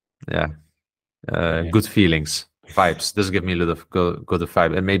good feelings, vibes. Doesn't give me a lot of good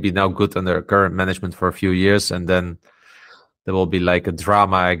vibe. And maybe now good under current management for a few years, and then there will be like a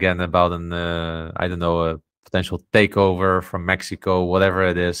drama again about an a potential takeover from Mexico, whatever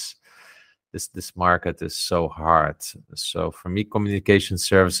it is. This market is so hard. So for me, communication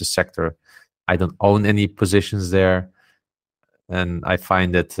services sector, I don't own any positions there. and I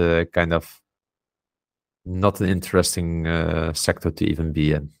find it kind of not an interesting sector to even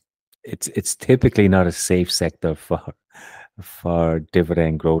be in. It's typically not a safe sector for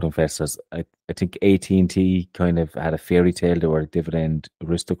dividend growth investors. I think AT&T kind of had a fairy tale. They were a dividend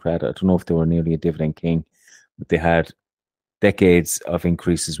aristocrat. I don't know if they were nearly a dividend king, but they had decades of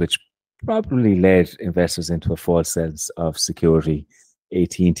increases, which probably led investors into a false sense of security.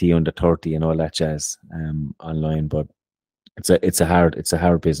 AT&T under 30 and all that jazz online, but it's a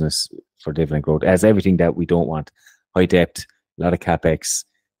hard business for dividend growth. It has everything that we don't want: high debt, a lot of capex.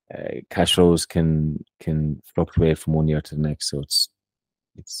 Cash flows can fluctuate from one year to the next, so it's.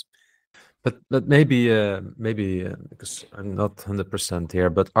 But maybe because I'm not 100% here,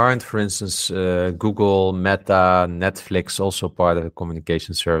 but aren't, for instance, Google, Meta, Netflix also part of the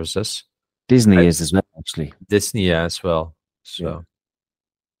communication services? Disney is as well, actually. Disney as well. So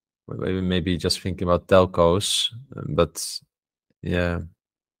maybe just thinking about telcos, but yeah.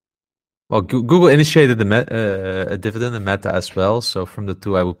 Well, Google initiated a dividend and Meta as well. So from the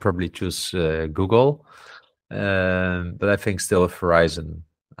two, I would probably choose Google. But I think still with Verizon,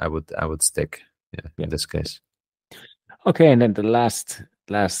 I would stick in this case. Okay, and then the last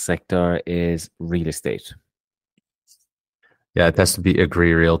sector is real estate. Yeah, it has to be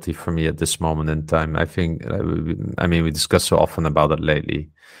Agree Realty for me at this moment in time. I think, we discussed so often about it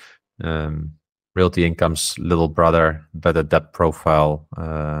lately. Realty Income's little brother, better debt profile,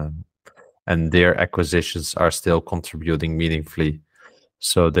 and their acquisitions are still contributing meaningfully.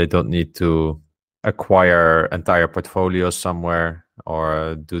 So they don't need to acquire entire portfolios somewhere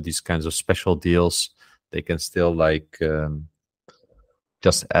or do these kinds of special deals. They can still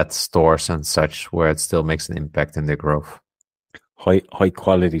just add stores and such where it still makes an impact in their growth. High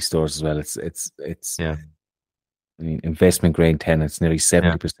quality stores as well. It's yeah. I mean, investment grade tenants, nearly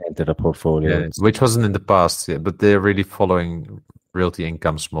 70% of the portfolio. Yeah, which wasn't in the past, but they're really following Realty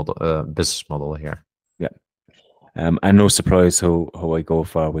Income's model, business model here. Yeah. And no surprise who I go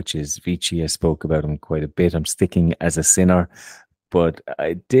for, which is VICI. I spoke about him quite a bit. I'm sticking as a sinner, but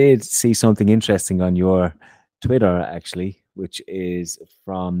I did see something interesting on your Twitter, actually, which is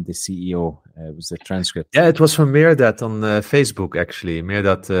from the CEO. It was a transcript. Yeah, it was from Meerdat on Facebook, actually.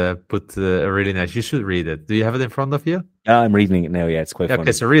 Meerdat put a really nice. You should read it. Do you have it in front of you? Yeah, I'm reading it now. Yeah, it's quite funny.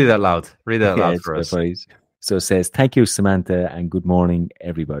 Okay, so read it out loud. Read it out loud for us. Funny. So it says, "Thank you, Samantha, and good morning,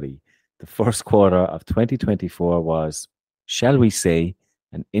 everybody. The first quarter of 2024 was, shall we say,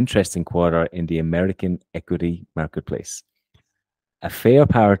 an interesting quarter in the American equity marketplace. A fair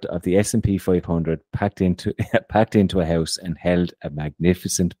part of the S&P 500 packed into a house and held a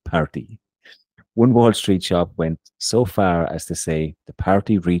magnificent party. One Wall Street shop went so far as to say the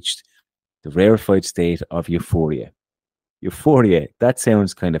party reached the rarefied state of euphoria. Euphoria, that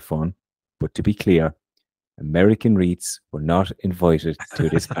sounds kind of fun, but to be clear, American REITs were not invited to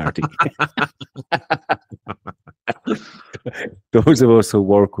this party. Those of us who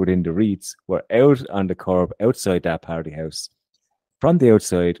work within the REITs were out on the curb outside that party house. From the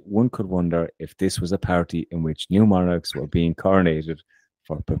outside, one could wonder if this was a party in which new monarchs were being coronated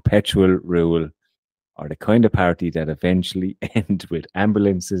for perpetual rule, or the kind of party that eventually end with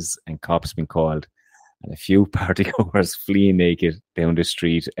ambulances and cops being called, and a few partygoers fleeing naked down the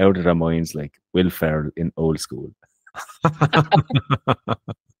street out of their minds like Will Ferrell in Old School."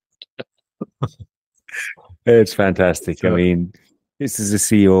 It's fantastic. Sure. I mean, this is the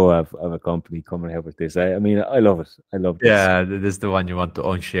CEO of a company coming out with this. I mean, I love it. I love this. Yeah, this is the one you want to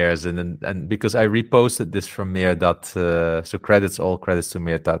own shares in. And because I reposted this from Meerdat, so all credits to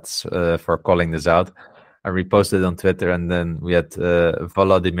Meerdat for calling this out. I reposted it on Twitter, and then we had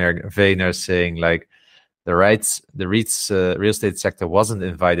Volodymyr Vayner saying like, the REITs real estate sector wasn't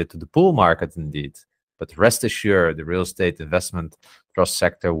invited to the pool market indeed, but rest assured the real estate investment trust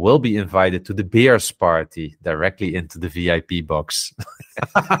sector will be invited to the beers party directly into the VIP box.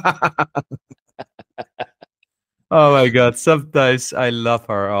 Oh my God. Sometimes I love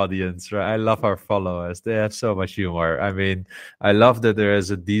our audience, right? I love our followers. They have so much humor. I mean, I love that there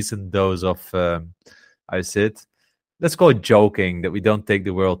is a decent dose of, let's call it joking, that we don't take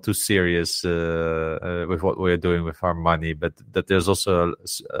the world too serious with what we're doing with our money, but that there's also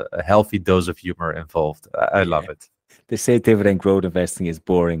a healthy dose of humor involved. I love it. They say dividend growth investing is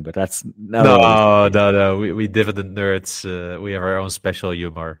boring, but that's no. We dividend nerds. We have our own special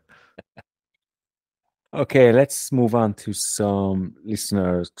humor. Okay, let's move on to some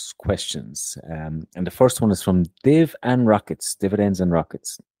listeners' questions. And the first one is from Dividends and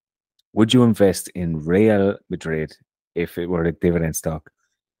Rockets. Would you invest in Real Madrid if it were a dividend stock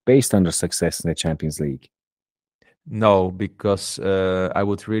based on their success in the Champions League? No, because I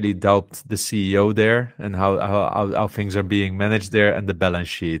would really doubt the CEO there and how things are being managed there and the balance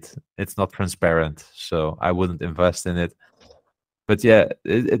sheet. It's not transparent, so I wouldn't invest in it. But yeah,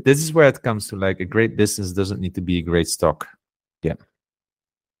 this is where it comes to, like, a great business doesn't need to be a great stock. Yeah.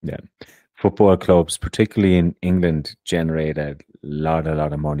 Yeah. Football clubs, particularly in England, generate a lot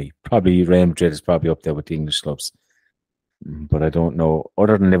of money. Probably Real Madrid is probably up there with the English clubs. But I don't know,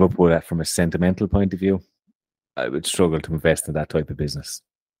 other than Liverpool, from a sentimental point of view, I would struggle to invest in that type of business.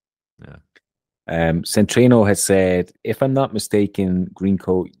 Yeah. Centrino has said, if I'm not mistaken,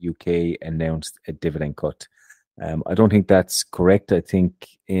 Greencoat UK announced a dividend cut. I don't think that's correct. I think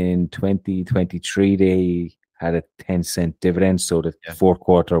in 2023 they had a 10-cent dividend, so the fourth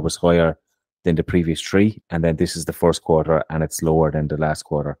quarter was higher than the previous three, and then this is the first quarter, and it's lower than the last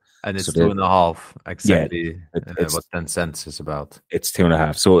quarter. And it's 2.5 exactly. Yeah, what 10 cents is about. It's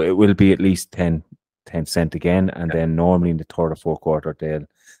 2.5, so it will be at least 10 cent again, and then normally in the third or fourth quarter, they'll,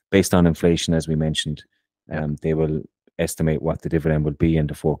 based on inflation, as we mentioned, they will estimate what the dividend will be, and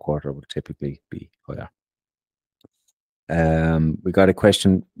the fourth quarter will typically be higher. We got a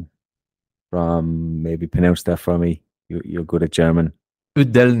question from, maybe pronounce that for me. You're good at German.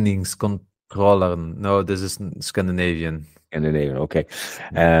 Udelningskontroller. No, this is Scandinavian. Scandinavian, okay.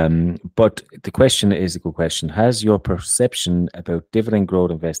 But the question is a good question. Has your perception about dividend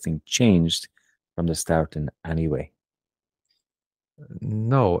growth investing changed from the start in any way?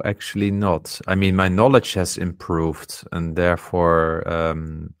 No, actually not. I mean, my knowledge has improved, and therefore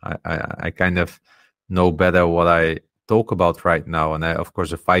I kind of know better what I talk about right now. And of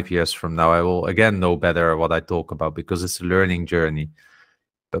course, 5 years from now, I will again know better what I talk about, because it's a learning journey.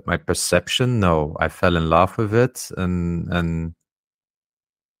 But my perception, no, I fell in love with it, and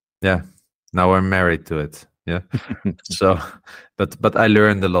yeah, now I'm married to it. Yeah. So, but I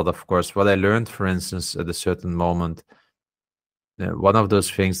learned a lot, of course. What I learned, for instance, at a certain moment, one of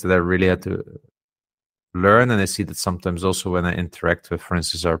those things that I really had to learn, and I see that sometimes also when I interact with, for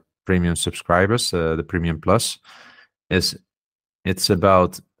instance, our premium subscribers, the Premium Plus, is it's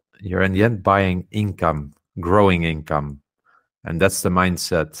about, you're in the end buying income, growing income. And that's the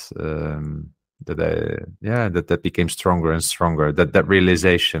mindset that became stronger and stronger, that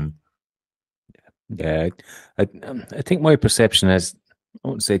realization. Yeah, I think my perception has, I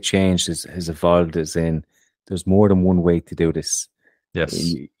wouldn't say changed, has evolved, as in there's more than one way to do this.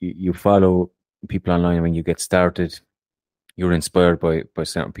 Yes. You follow people online when you get started, you're inspired by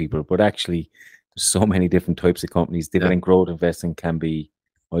certain people, but actually there's so many different types of companies. Dividend growth investing can be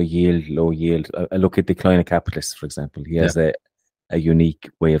high yield, low yield. I look at Decliner Capitalist, for example. He has a unique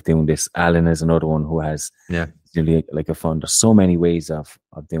way of doing this. Alan is another one who has nearly like a fund. There's so many ways of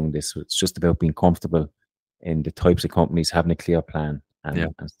doing this. So it's just about being comfortable in the types of companies, having a clear plan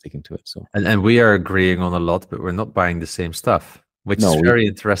and sticking to it. So and we are agreeing on a lot, but we're not buying the same stuff, which is very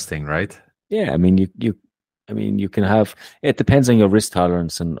interesting, right? Yeah, I mean, you can have, it depends on your risk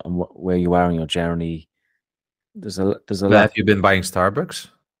tolerance and where you are in your journey. There's a lot. Have you been buying Starbucks?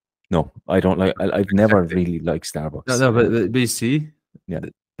 No, I don't like. I've never really liked Starbucks. No, but you see,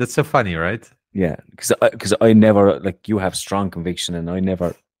 that's so funny, right? Yeah, because I never, like, you have strong conviction, and I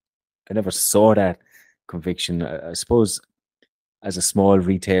never saw that conviction. I suppose as a small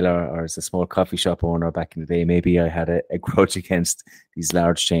retailer or as a small coffee shop owner back in the day, maybe I had a grudge against these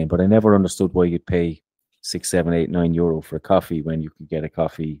large chains, but I never understood why you'd pay 6, 7, 8, 9 euro for a coffee when you could get a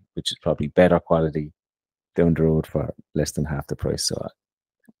coffee which is probably better quality down the road for less than half the price. So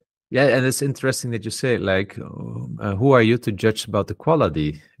yeah, and it's interesting that you say, like, who are you to judge about the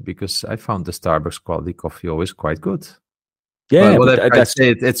quality? Because I found the Starbucks quality coffee always quite good. Yeah, but I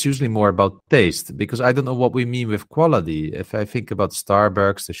say it's usually more about taste, because I don't know what we mean with quality. If I think about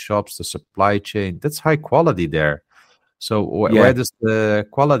Starbucks, the shops, the supply chain, that's high quality there. So where does the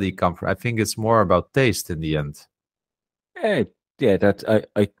quality come from? I think it's more about taste in the end. Yeah, that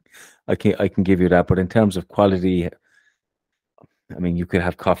I can give you that. But in terms of quality, I mean, you could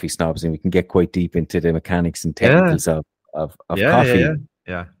have coffee snobs, and we can get quite deep into the mechanics and technicals of coffee.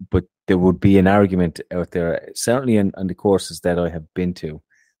 Yeah. But there would be an argument out there, certainly on the courses that I have been to,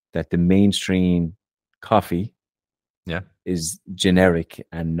 that the mainstream coffee is generic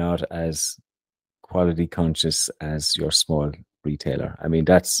and not as quality conscious as your small retailer. I mean,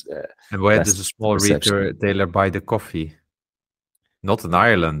 that's and where does a small retailer buy the coffee? Not in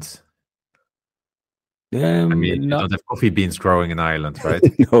Ireland. I mean, you don't have coffee beans growing in Ireland, right?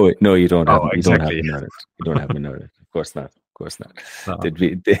 No, you don't have. Exactly. You don't have them in Ireland. Of course not. No.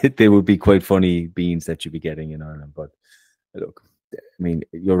 They would be quite funny beans that you'd be getting in Ireland. But look, I mean,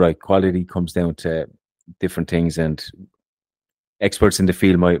 you're right. Quality comes down to different things, and experts in the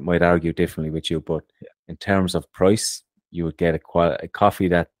field might argue differently with you. But in terms of price, you would get a coffee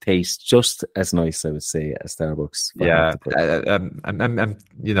that tastes just as nice, I would say, as Starbucks. For half Yeah, the price.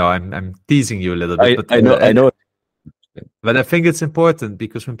 I'm teasing you a little bit, but I know. But I think it's important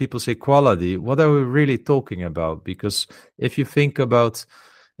because when people say quality, what are we really talking about? Because if you think about,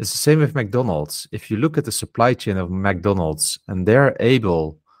 it's the same with McDonald's. If you look at the supply chain of McDonald's, and they're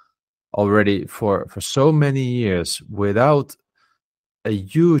able already for so many years without a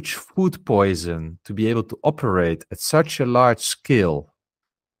huge food poison to be able to operate at such a large scale,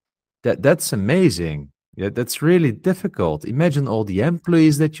 that's amazing. Yeah, that's really difficult. Imagine all the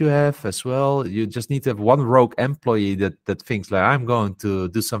employees that you have as well. You just need to have one rogue employee that thinks like, I'm going to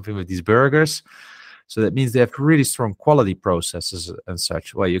do something with these burgers. So that means they have really strong quality processes and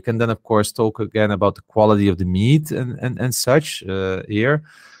such. Well, you can then, of course, talk again about the quality of the meat and such here.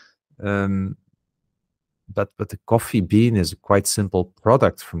 But the coffee bean is a quite simple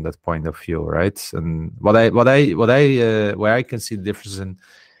product from that point of view, right? And where I can see the difference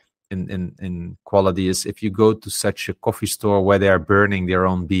in quality is if you go to such a coffee store where they are burning their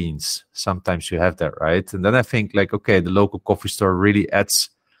own beans. Sometimes you have that, right? And then I think like, okay, the local coffee store really adds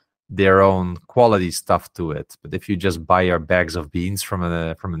their own quality stuff to it. But if you just buy your bags of beans from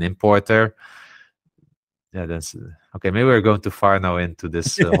an importer, yeah, that's okay. Maybe we're going too far now into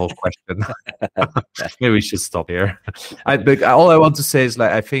this whole question. Maybe we should stop here. But all I want to say is,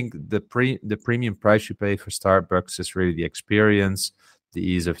 like, I think the premium price you pay for Starbucks is really the experience, the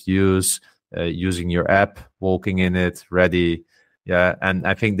ease of use, using your app, walking in it, ready. Yeah, and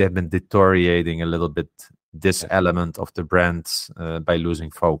I think they've been deteriorating a little bit this element of the brand by losing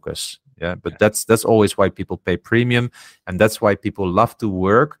focus. Yeah, but that's always why people pay premium, and that's why people love to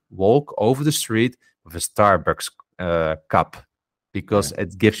walk over the street with a Starbucks cup, because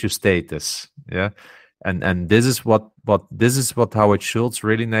it gives you status. Yeah, and this is what Howard Schultz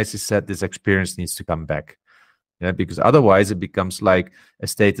really nicely said. This experience needs to come back. Yeah, because otherwise it becomes like a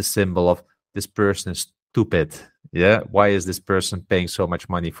status symbol of this person is stupid. Yeah, why is this person paying so much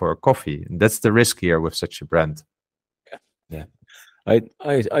money for a coffee? And that's the risk here with such a brand. Yeah,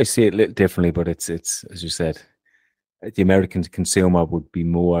 I see it a little differently, but it's as you said, the American consumer would be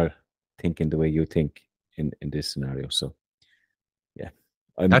more thinking the way you think in this scenario. So yeah,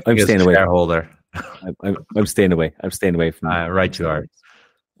 I'm staying away. Shareholder. I'm staying away. I'm staying away from. Right, you are.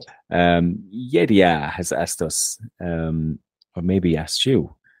 Yedia has asked us, or maybe asked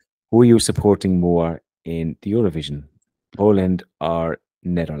you, who are you supporting more in the Eurovision, Poland or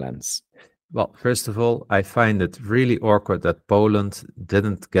Netherlands? Well, first of all, I find it really awkward that Poland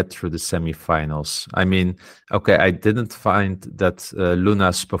didn't get through the semifinals. I mean, okay, I didn't find that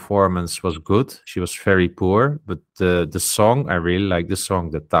Luna's performance was good. She was very poor, but the song, I really like the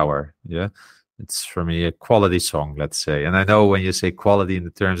song, The Tower. Yeah. It's for me a quality song, let's say. And I know when you say quality in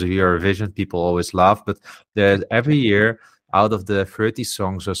the terms of Eurovision, people always laugh, but every year out of the 30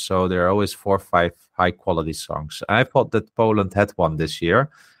 songs or so, there are always 4 or 5 high quality songs. I thought that Poland had one this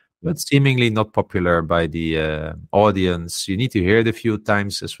year, but seemingly not popular by the audience. You need to hear it a few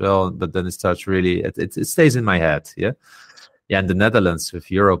times as well, but then it starts really, it stays in my head. Yeah. Yeah. And the Netherlands with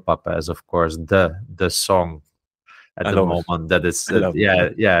Europapa is, of course, the song at the moment that is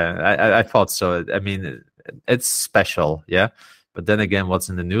I thought so. I mean, it's special, yeah, but then again, what's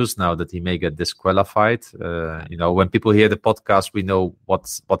in the news now that he may get disqualified? When people hear the podcast, we know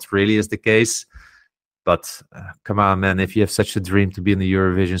what really is the case, but come on, man, if you have such a dream to be in the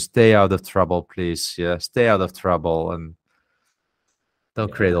Eurovision, stay out of trouble, please. Yeah, stay out of trouble and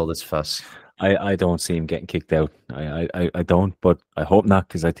don't create all this fuss. I don't see him getting kicked out. I don't, but I hope not,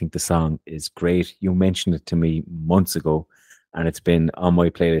 because I think the song is great. You mentioned it to me months ago, and it's been on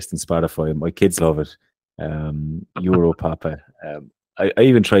my playlist in Spotify. My kids love it. Europapa. I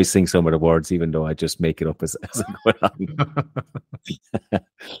even try to sing some of the words, even though I just make it up as I go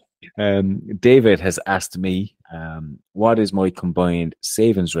along. David has asked me, what is my combined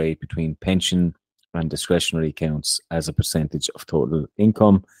savings rate between pension and discretionary accounts as a percentage of total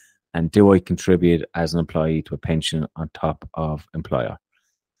income? And do I contribute as an employee to a pension on top of employer?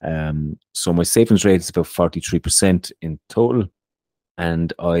 So my savings rate is about 43% in total,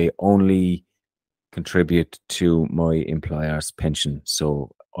 and I only contribute to my employer's pension.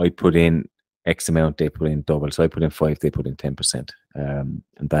 So I put in X amount, they put in double. So I put in 5, they put in 10%, and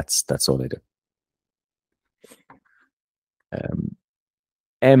that's all I do.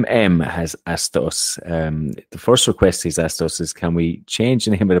 MM has asked us, the first request he's asked us is, can we change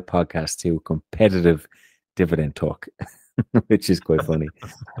the name of the podcast to Competitive Dividend Talk? Which is quite funny.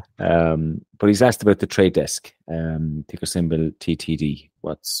 But he's asked about the trade desk, ticker symbol TTD.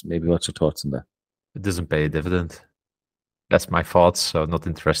 What's your thoughts on that? It doesn't pay a dividend. That's my thoughts, so not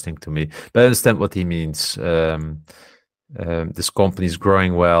interesting to me. But I understand what he means. This company is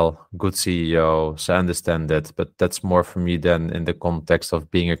growing well, good CEO, so I understand that. But that's more for me than in the context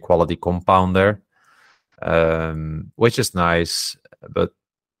of being a quality compounder, which is nice. But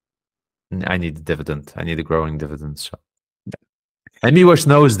I need a dividend. I need a growing dividend. So, and Miłosz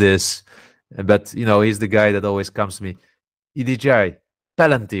knows this, but he's the guy that always comes to me. EDJ,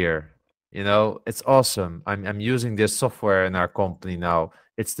 Palantir. It's awesome. I'm using this software in our company now.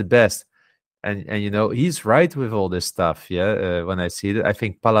 It's the best. And he's right with all this stuff. Yeah. When I see it, I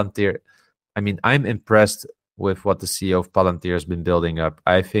think Palantir, I'm impressed with what the CEO of Palantir has been building up.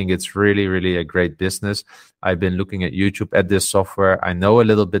 I think it's really, really a great business. I've been looking at YouTube at this software. I know a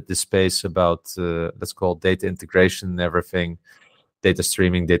little bit the space about, let's call it data integration and everything, data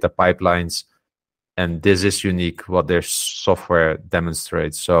streaming, data pipelines. And this is unique, what their software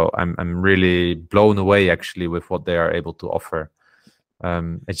demonstrates. So I'm really blown away, actually, with what they are able to offer.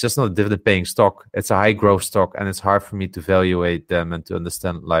 It's just not a dividend-paying stock. It's a high-growth stock, and it's hard for me to evaluate them and to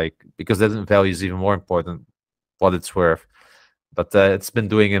understand, because dividend value is even more important, what it's worth. But it's been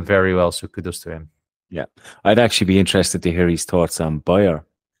doing it very well, so kudos to him. Yeah. I'd actually be interested to hear his thoughts on Bayer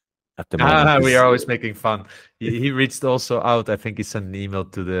at the moment. We are always making fun. He reached also out. I think he sent an email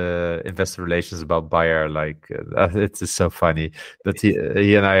to the investor relations about Bayer. It's just so funny. But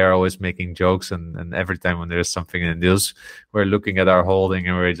he and I are always making jokes, and every time when there's something in the news, we're looking at our holding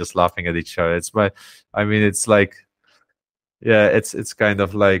and we're just laughing at each other. It's kind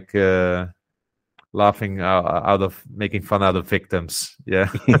of like laughing out of making fun out of victims.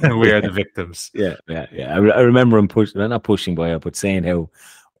 Yeah, we are the victims. Yeah. I remember him not pushing Bayer, but saying how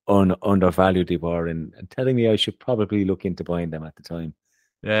undervalued they were, and telling me I should probably look into buying them at the time.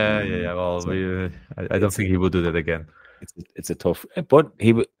 Yeah. Well, I don't think he will do that again. It's a tough, but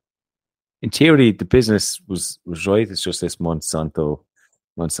in theory, the business was right. It's just this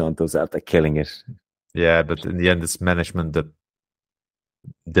Monsanto's out there killing it. Yeah, but in the end, it's management that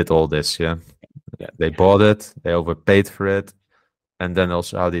did all this. Yeah. They bought it, they overpaid for it, and then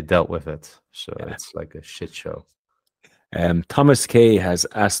also how they dealt with it. So it's like a shit show. Thomas K has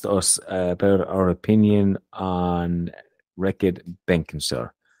asked us about our opinion on Reckitt Benckiser,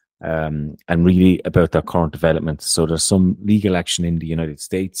 and really about their current development. So there's some legal action in the United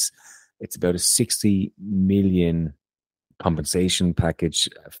States. It's about a 60 million compensation package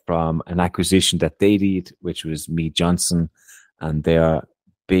from an acquisition that they did, which was Mead Johnson and their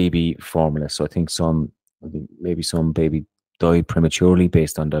baby formula. So I think maybe some baby died prematurely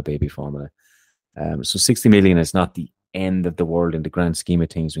based on their baby formula. So 60 million is not the end of the world in the grand scheme of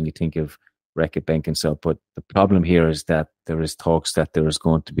things when you think of Reckitt Benckiser. But the problem here is that there is talks that there is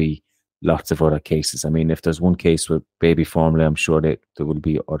going to be lots of other cases. If there's one case with baby formula, I'm sure that there will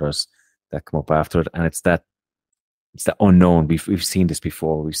be others that come up after it. And it's the unknown. We've seen this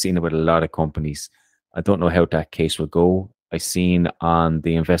before. We've seen it with a lot of companies. I don't know how that case will go. I've seen on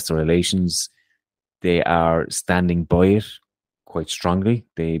the investor relations, they are standing by it quite strongly.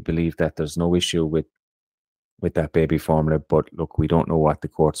 They believe that there's no issue with that baby formula, but look, we don't know what the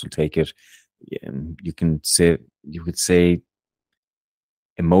courts will take it. You could say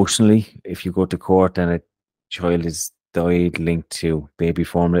emotionally, if you go to court and a child is died linked to baby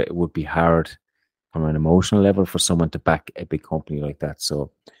formula, it would be hard from an emotional level for someone to back a big company like that.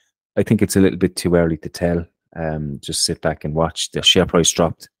 So I think it's a little bit too early to tell. Just sit back and watch. The share price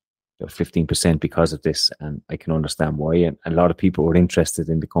dropped 15% because of this, and I can understand why. And a lot of people were interested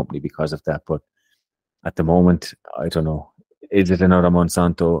in the company because of that, but at the moment, I don't know. Is it another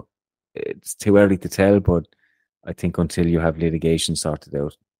Monsanto? It's too early to tell, but I think until you have litigation sorted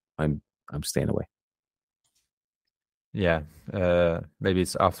out, I'm staying away. Yeah, maybe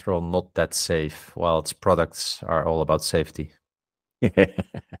it's after all not that safe, while its products are all about safety.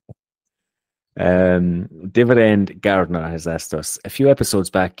 Dividend Gardner has asked us, a few episodes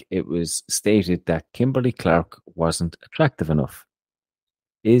back, it was stated that Kimberly-Clark wasn't attractive enough.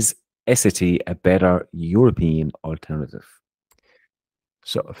 Is Essity a better European alternative?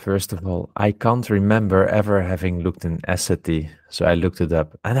 So first of all, I can't remember ever having looked in Essity. So I looked it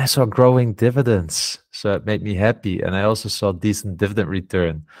up and I saw growing dividends. So it made me happy. And I also saw decent dividend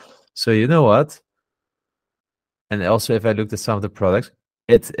return. So you know what? And also if I looked at some of the products,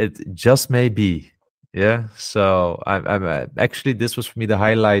 it just may be. Yeah. So I'm actually, this was for me the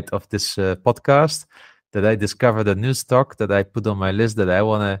highlight of this podcast, that I discovered a new stock that I put on my list that I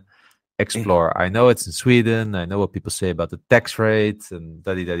want to explore. I know it's in Sweden. I know what people say about the tax rate and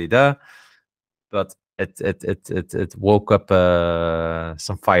da-di-da-di-da, but it woke up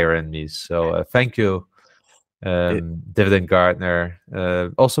some fire in me. So thank you Dividend Gardener.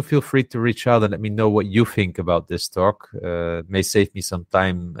 Also, feel free to reach out and let me know what you think about this talk. It may save me some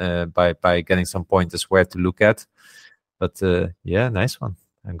time by getting some pointers where to look at. But yeah, nice one.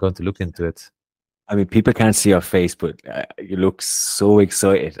 I'm going to look into it. I mean, people can't see your face, but you look so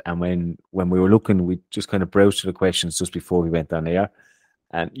excited. And when we were looking, we just kind of browsed through the questions just before we went on air.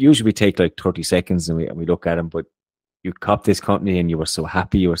 And usually we take like 30 seconds and we look at them, but you copped this company and you were so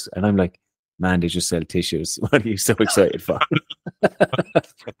happy. And I'm like, man, they just sell tissues. What are you so excited for?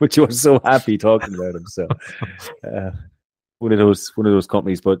 But you were so happy talking about them. So one of those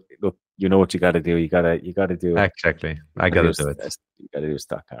companies. But look, you know what you got to do. You gotta do it. Exactly. I gotta do it. You gotta do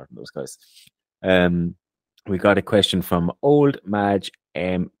stock car from those guys. We got a question from Old Madge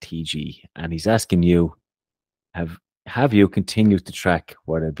MTG, and he's asking you, have you continued to track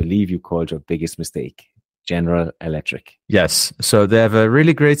what I believe you called your biggest mistake, General Electric? Yes. So they have a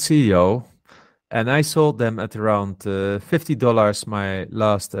really great CEO, and I sold them at around $50 my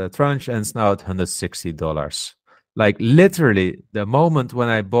last tranche, and it's now at $160. Like literally, the moment when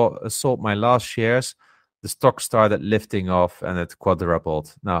I sold my last shares, the stock started lifting off and it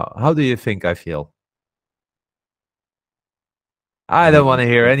quadrupled. Now, how do you think I feel? I don't want to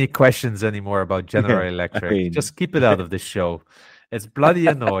hear any questions anymore about General Electric. Just keep it out of this show. It's bloody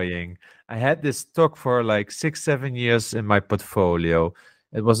annoying. I had this stock for like 6-7 years in my portfolio.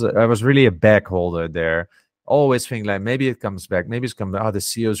 I was really a bag holder there. Always think like maybe it comes back, maybe it's coming back. Oh, the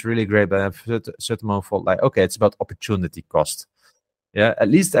CEO is really great, but I've certain moment thought like, okay, it's about opportunity cost. Yeah, at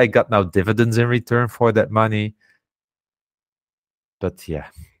least I got now dividends in return for that money. But yeah,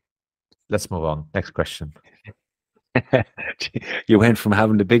 let's move on. Next question. You went from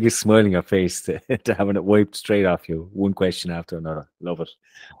having the biggest smile on your face to having it wiped straight off you. One question after another. Love it.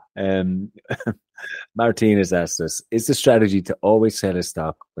 Martin has asked us, is the strategy to always sell a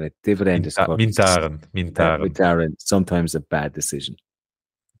stock when a dividend is cut? Mintaren. Sometimes a bad decision.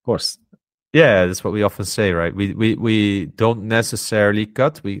 Of course. Yeah, that's what we often say, right? We don't necessarily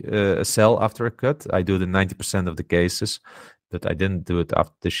cut. We sell after a cut. I do it in 90% of the cases, but I didn't do it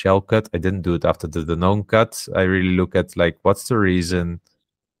after the shell cut. I didn't do it after the known cut. I really look at like what's the reason,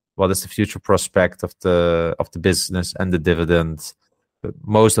 what is the future prospect of the business and the dividend. But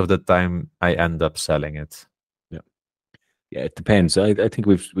most of the time, I end up selling it. Yeah, it depends. I think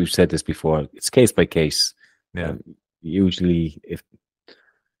we've said this before. It's case by case. Yeah. Usually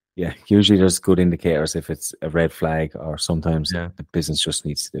there's good indicators if it's a red flag, or sometimes the business just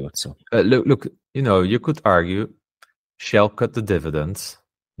needs to do it. So look, you could argue Shell cut the dividends,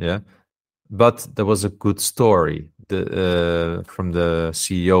 but there was a good story from the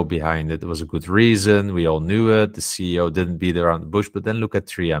CEO behind it. There was a good reason. We all knew it. The CEO didn't beat around the bush. But then look at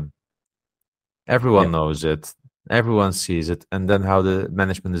 3M. Everyone knows it. Everyone sees it. And then how the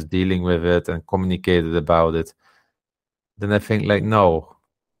management is dealing with it and communicated about it. Then I think like, no,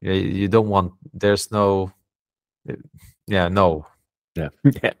 you don't want. There's no. No. Yeah.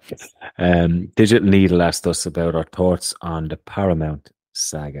 Digital Needle asked us about our thoughts on the Paramount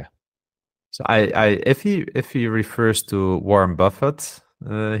saga. So if he refers to Warren Buffett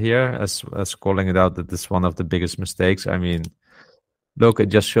here as calling it out that this is one of the biggest mistakes, I mean, look, it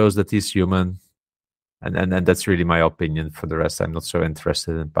just shows that he's human, and that's really my opinion. For the rest, I'm not so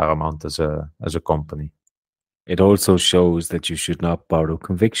interested in Paramount as a company. It also shows that you should not borrow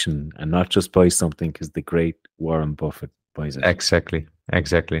conviction and not just buy something because the great Warren Buffett buys it. Exactly.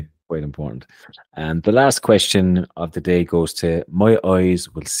 Quite important. And the last question of the day goes to My Eyes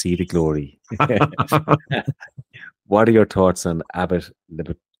Will See the Glory. What are your thoughts on Abbott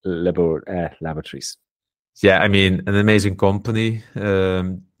Laboratories? Yeah, I mean, an amazing company,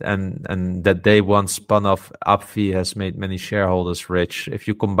 and that they once spun off AbbVie has made many shareholders rich. If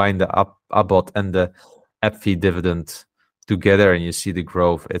you combine the Abbott and the AbbVie dividend together and you see the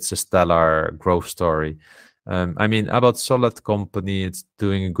growth, it's a stellar growth story. I mean, Abbott, solid company. It's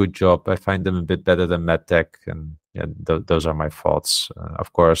doing a good job. I find them a bit better than MedTech, and those are my thoughts.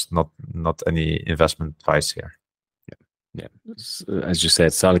 Of course, not any investment advice here. Yeah, as you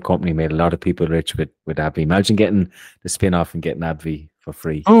said, solid company, made a lot of people rich with AbbVie. Imagine getting the spin-off and getting AbbVie for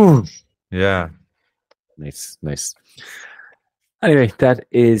free. Oh, yeah. Nice. Anyway, that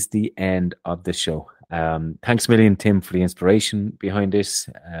is the end of the show. Thanks a million, Tim, for the inspiration behind this.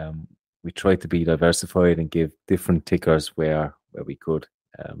 We tried to be diversified and give different tickers where we could.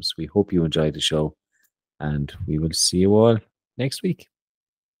 So we hope you enjoyed the show, and we will see you all next week.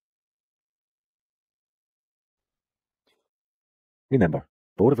 Remember,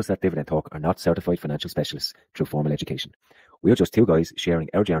 both of us at Dividend Talk are not certified financial specialists through formal education. We are just two guys sharing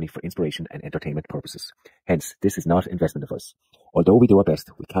our journey for inspiration and entertainment purposes. Hence, this is not investment advice. Although we do our best,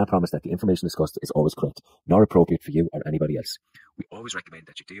 we can't promise that the information discussed is always correct, nor appropriate for you or anybody else. We always recommend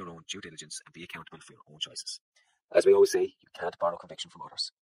that you do your own due diligence and be accountable for your own choices. As we always say, you can't borrow conviction from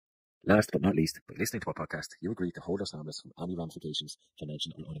others. Last but not least, by listening to our podcast, you agree to hold us harmless from any ramifications,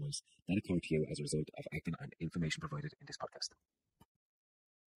 financial or otherwise, that occur to you as a result of acting on information provided in this podcast.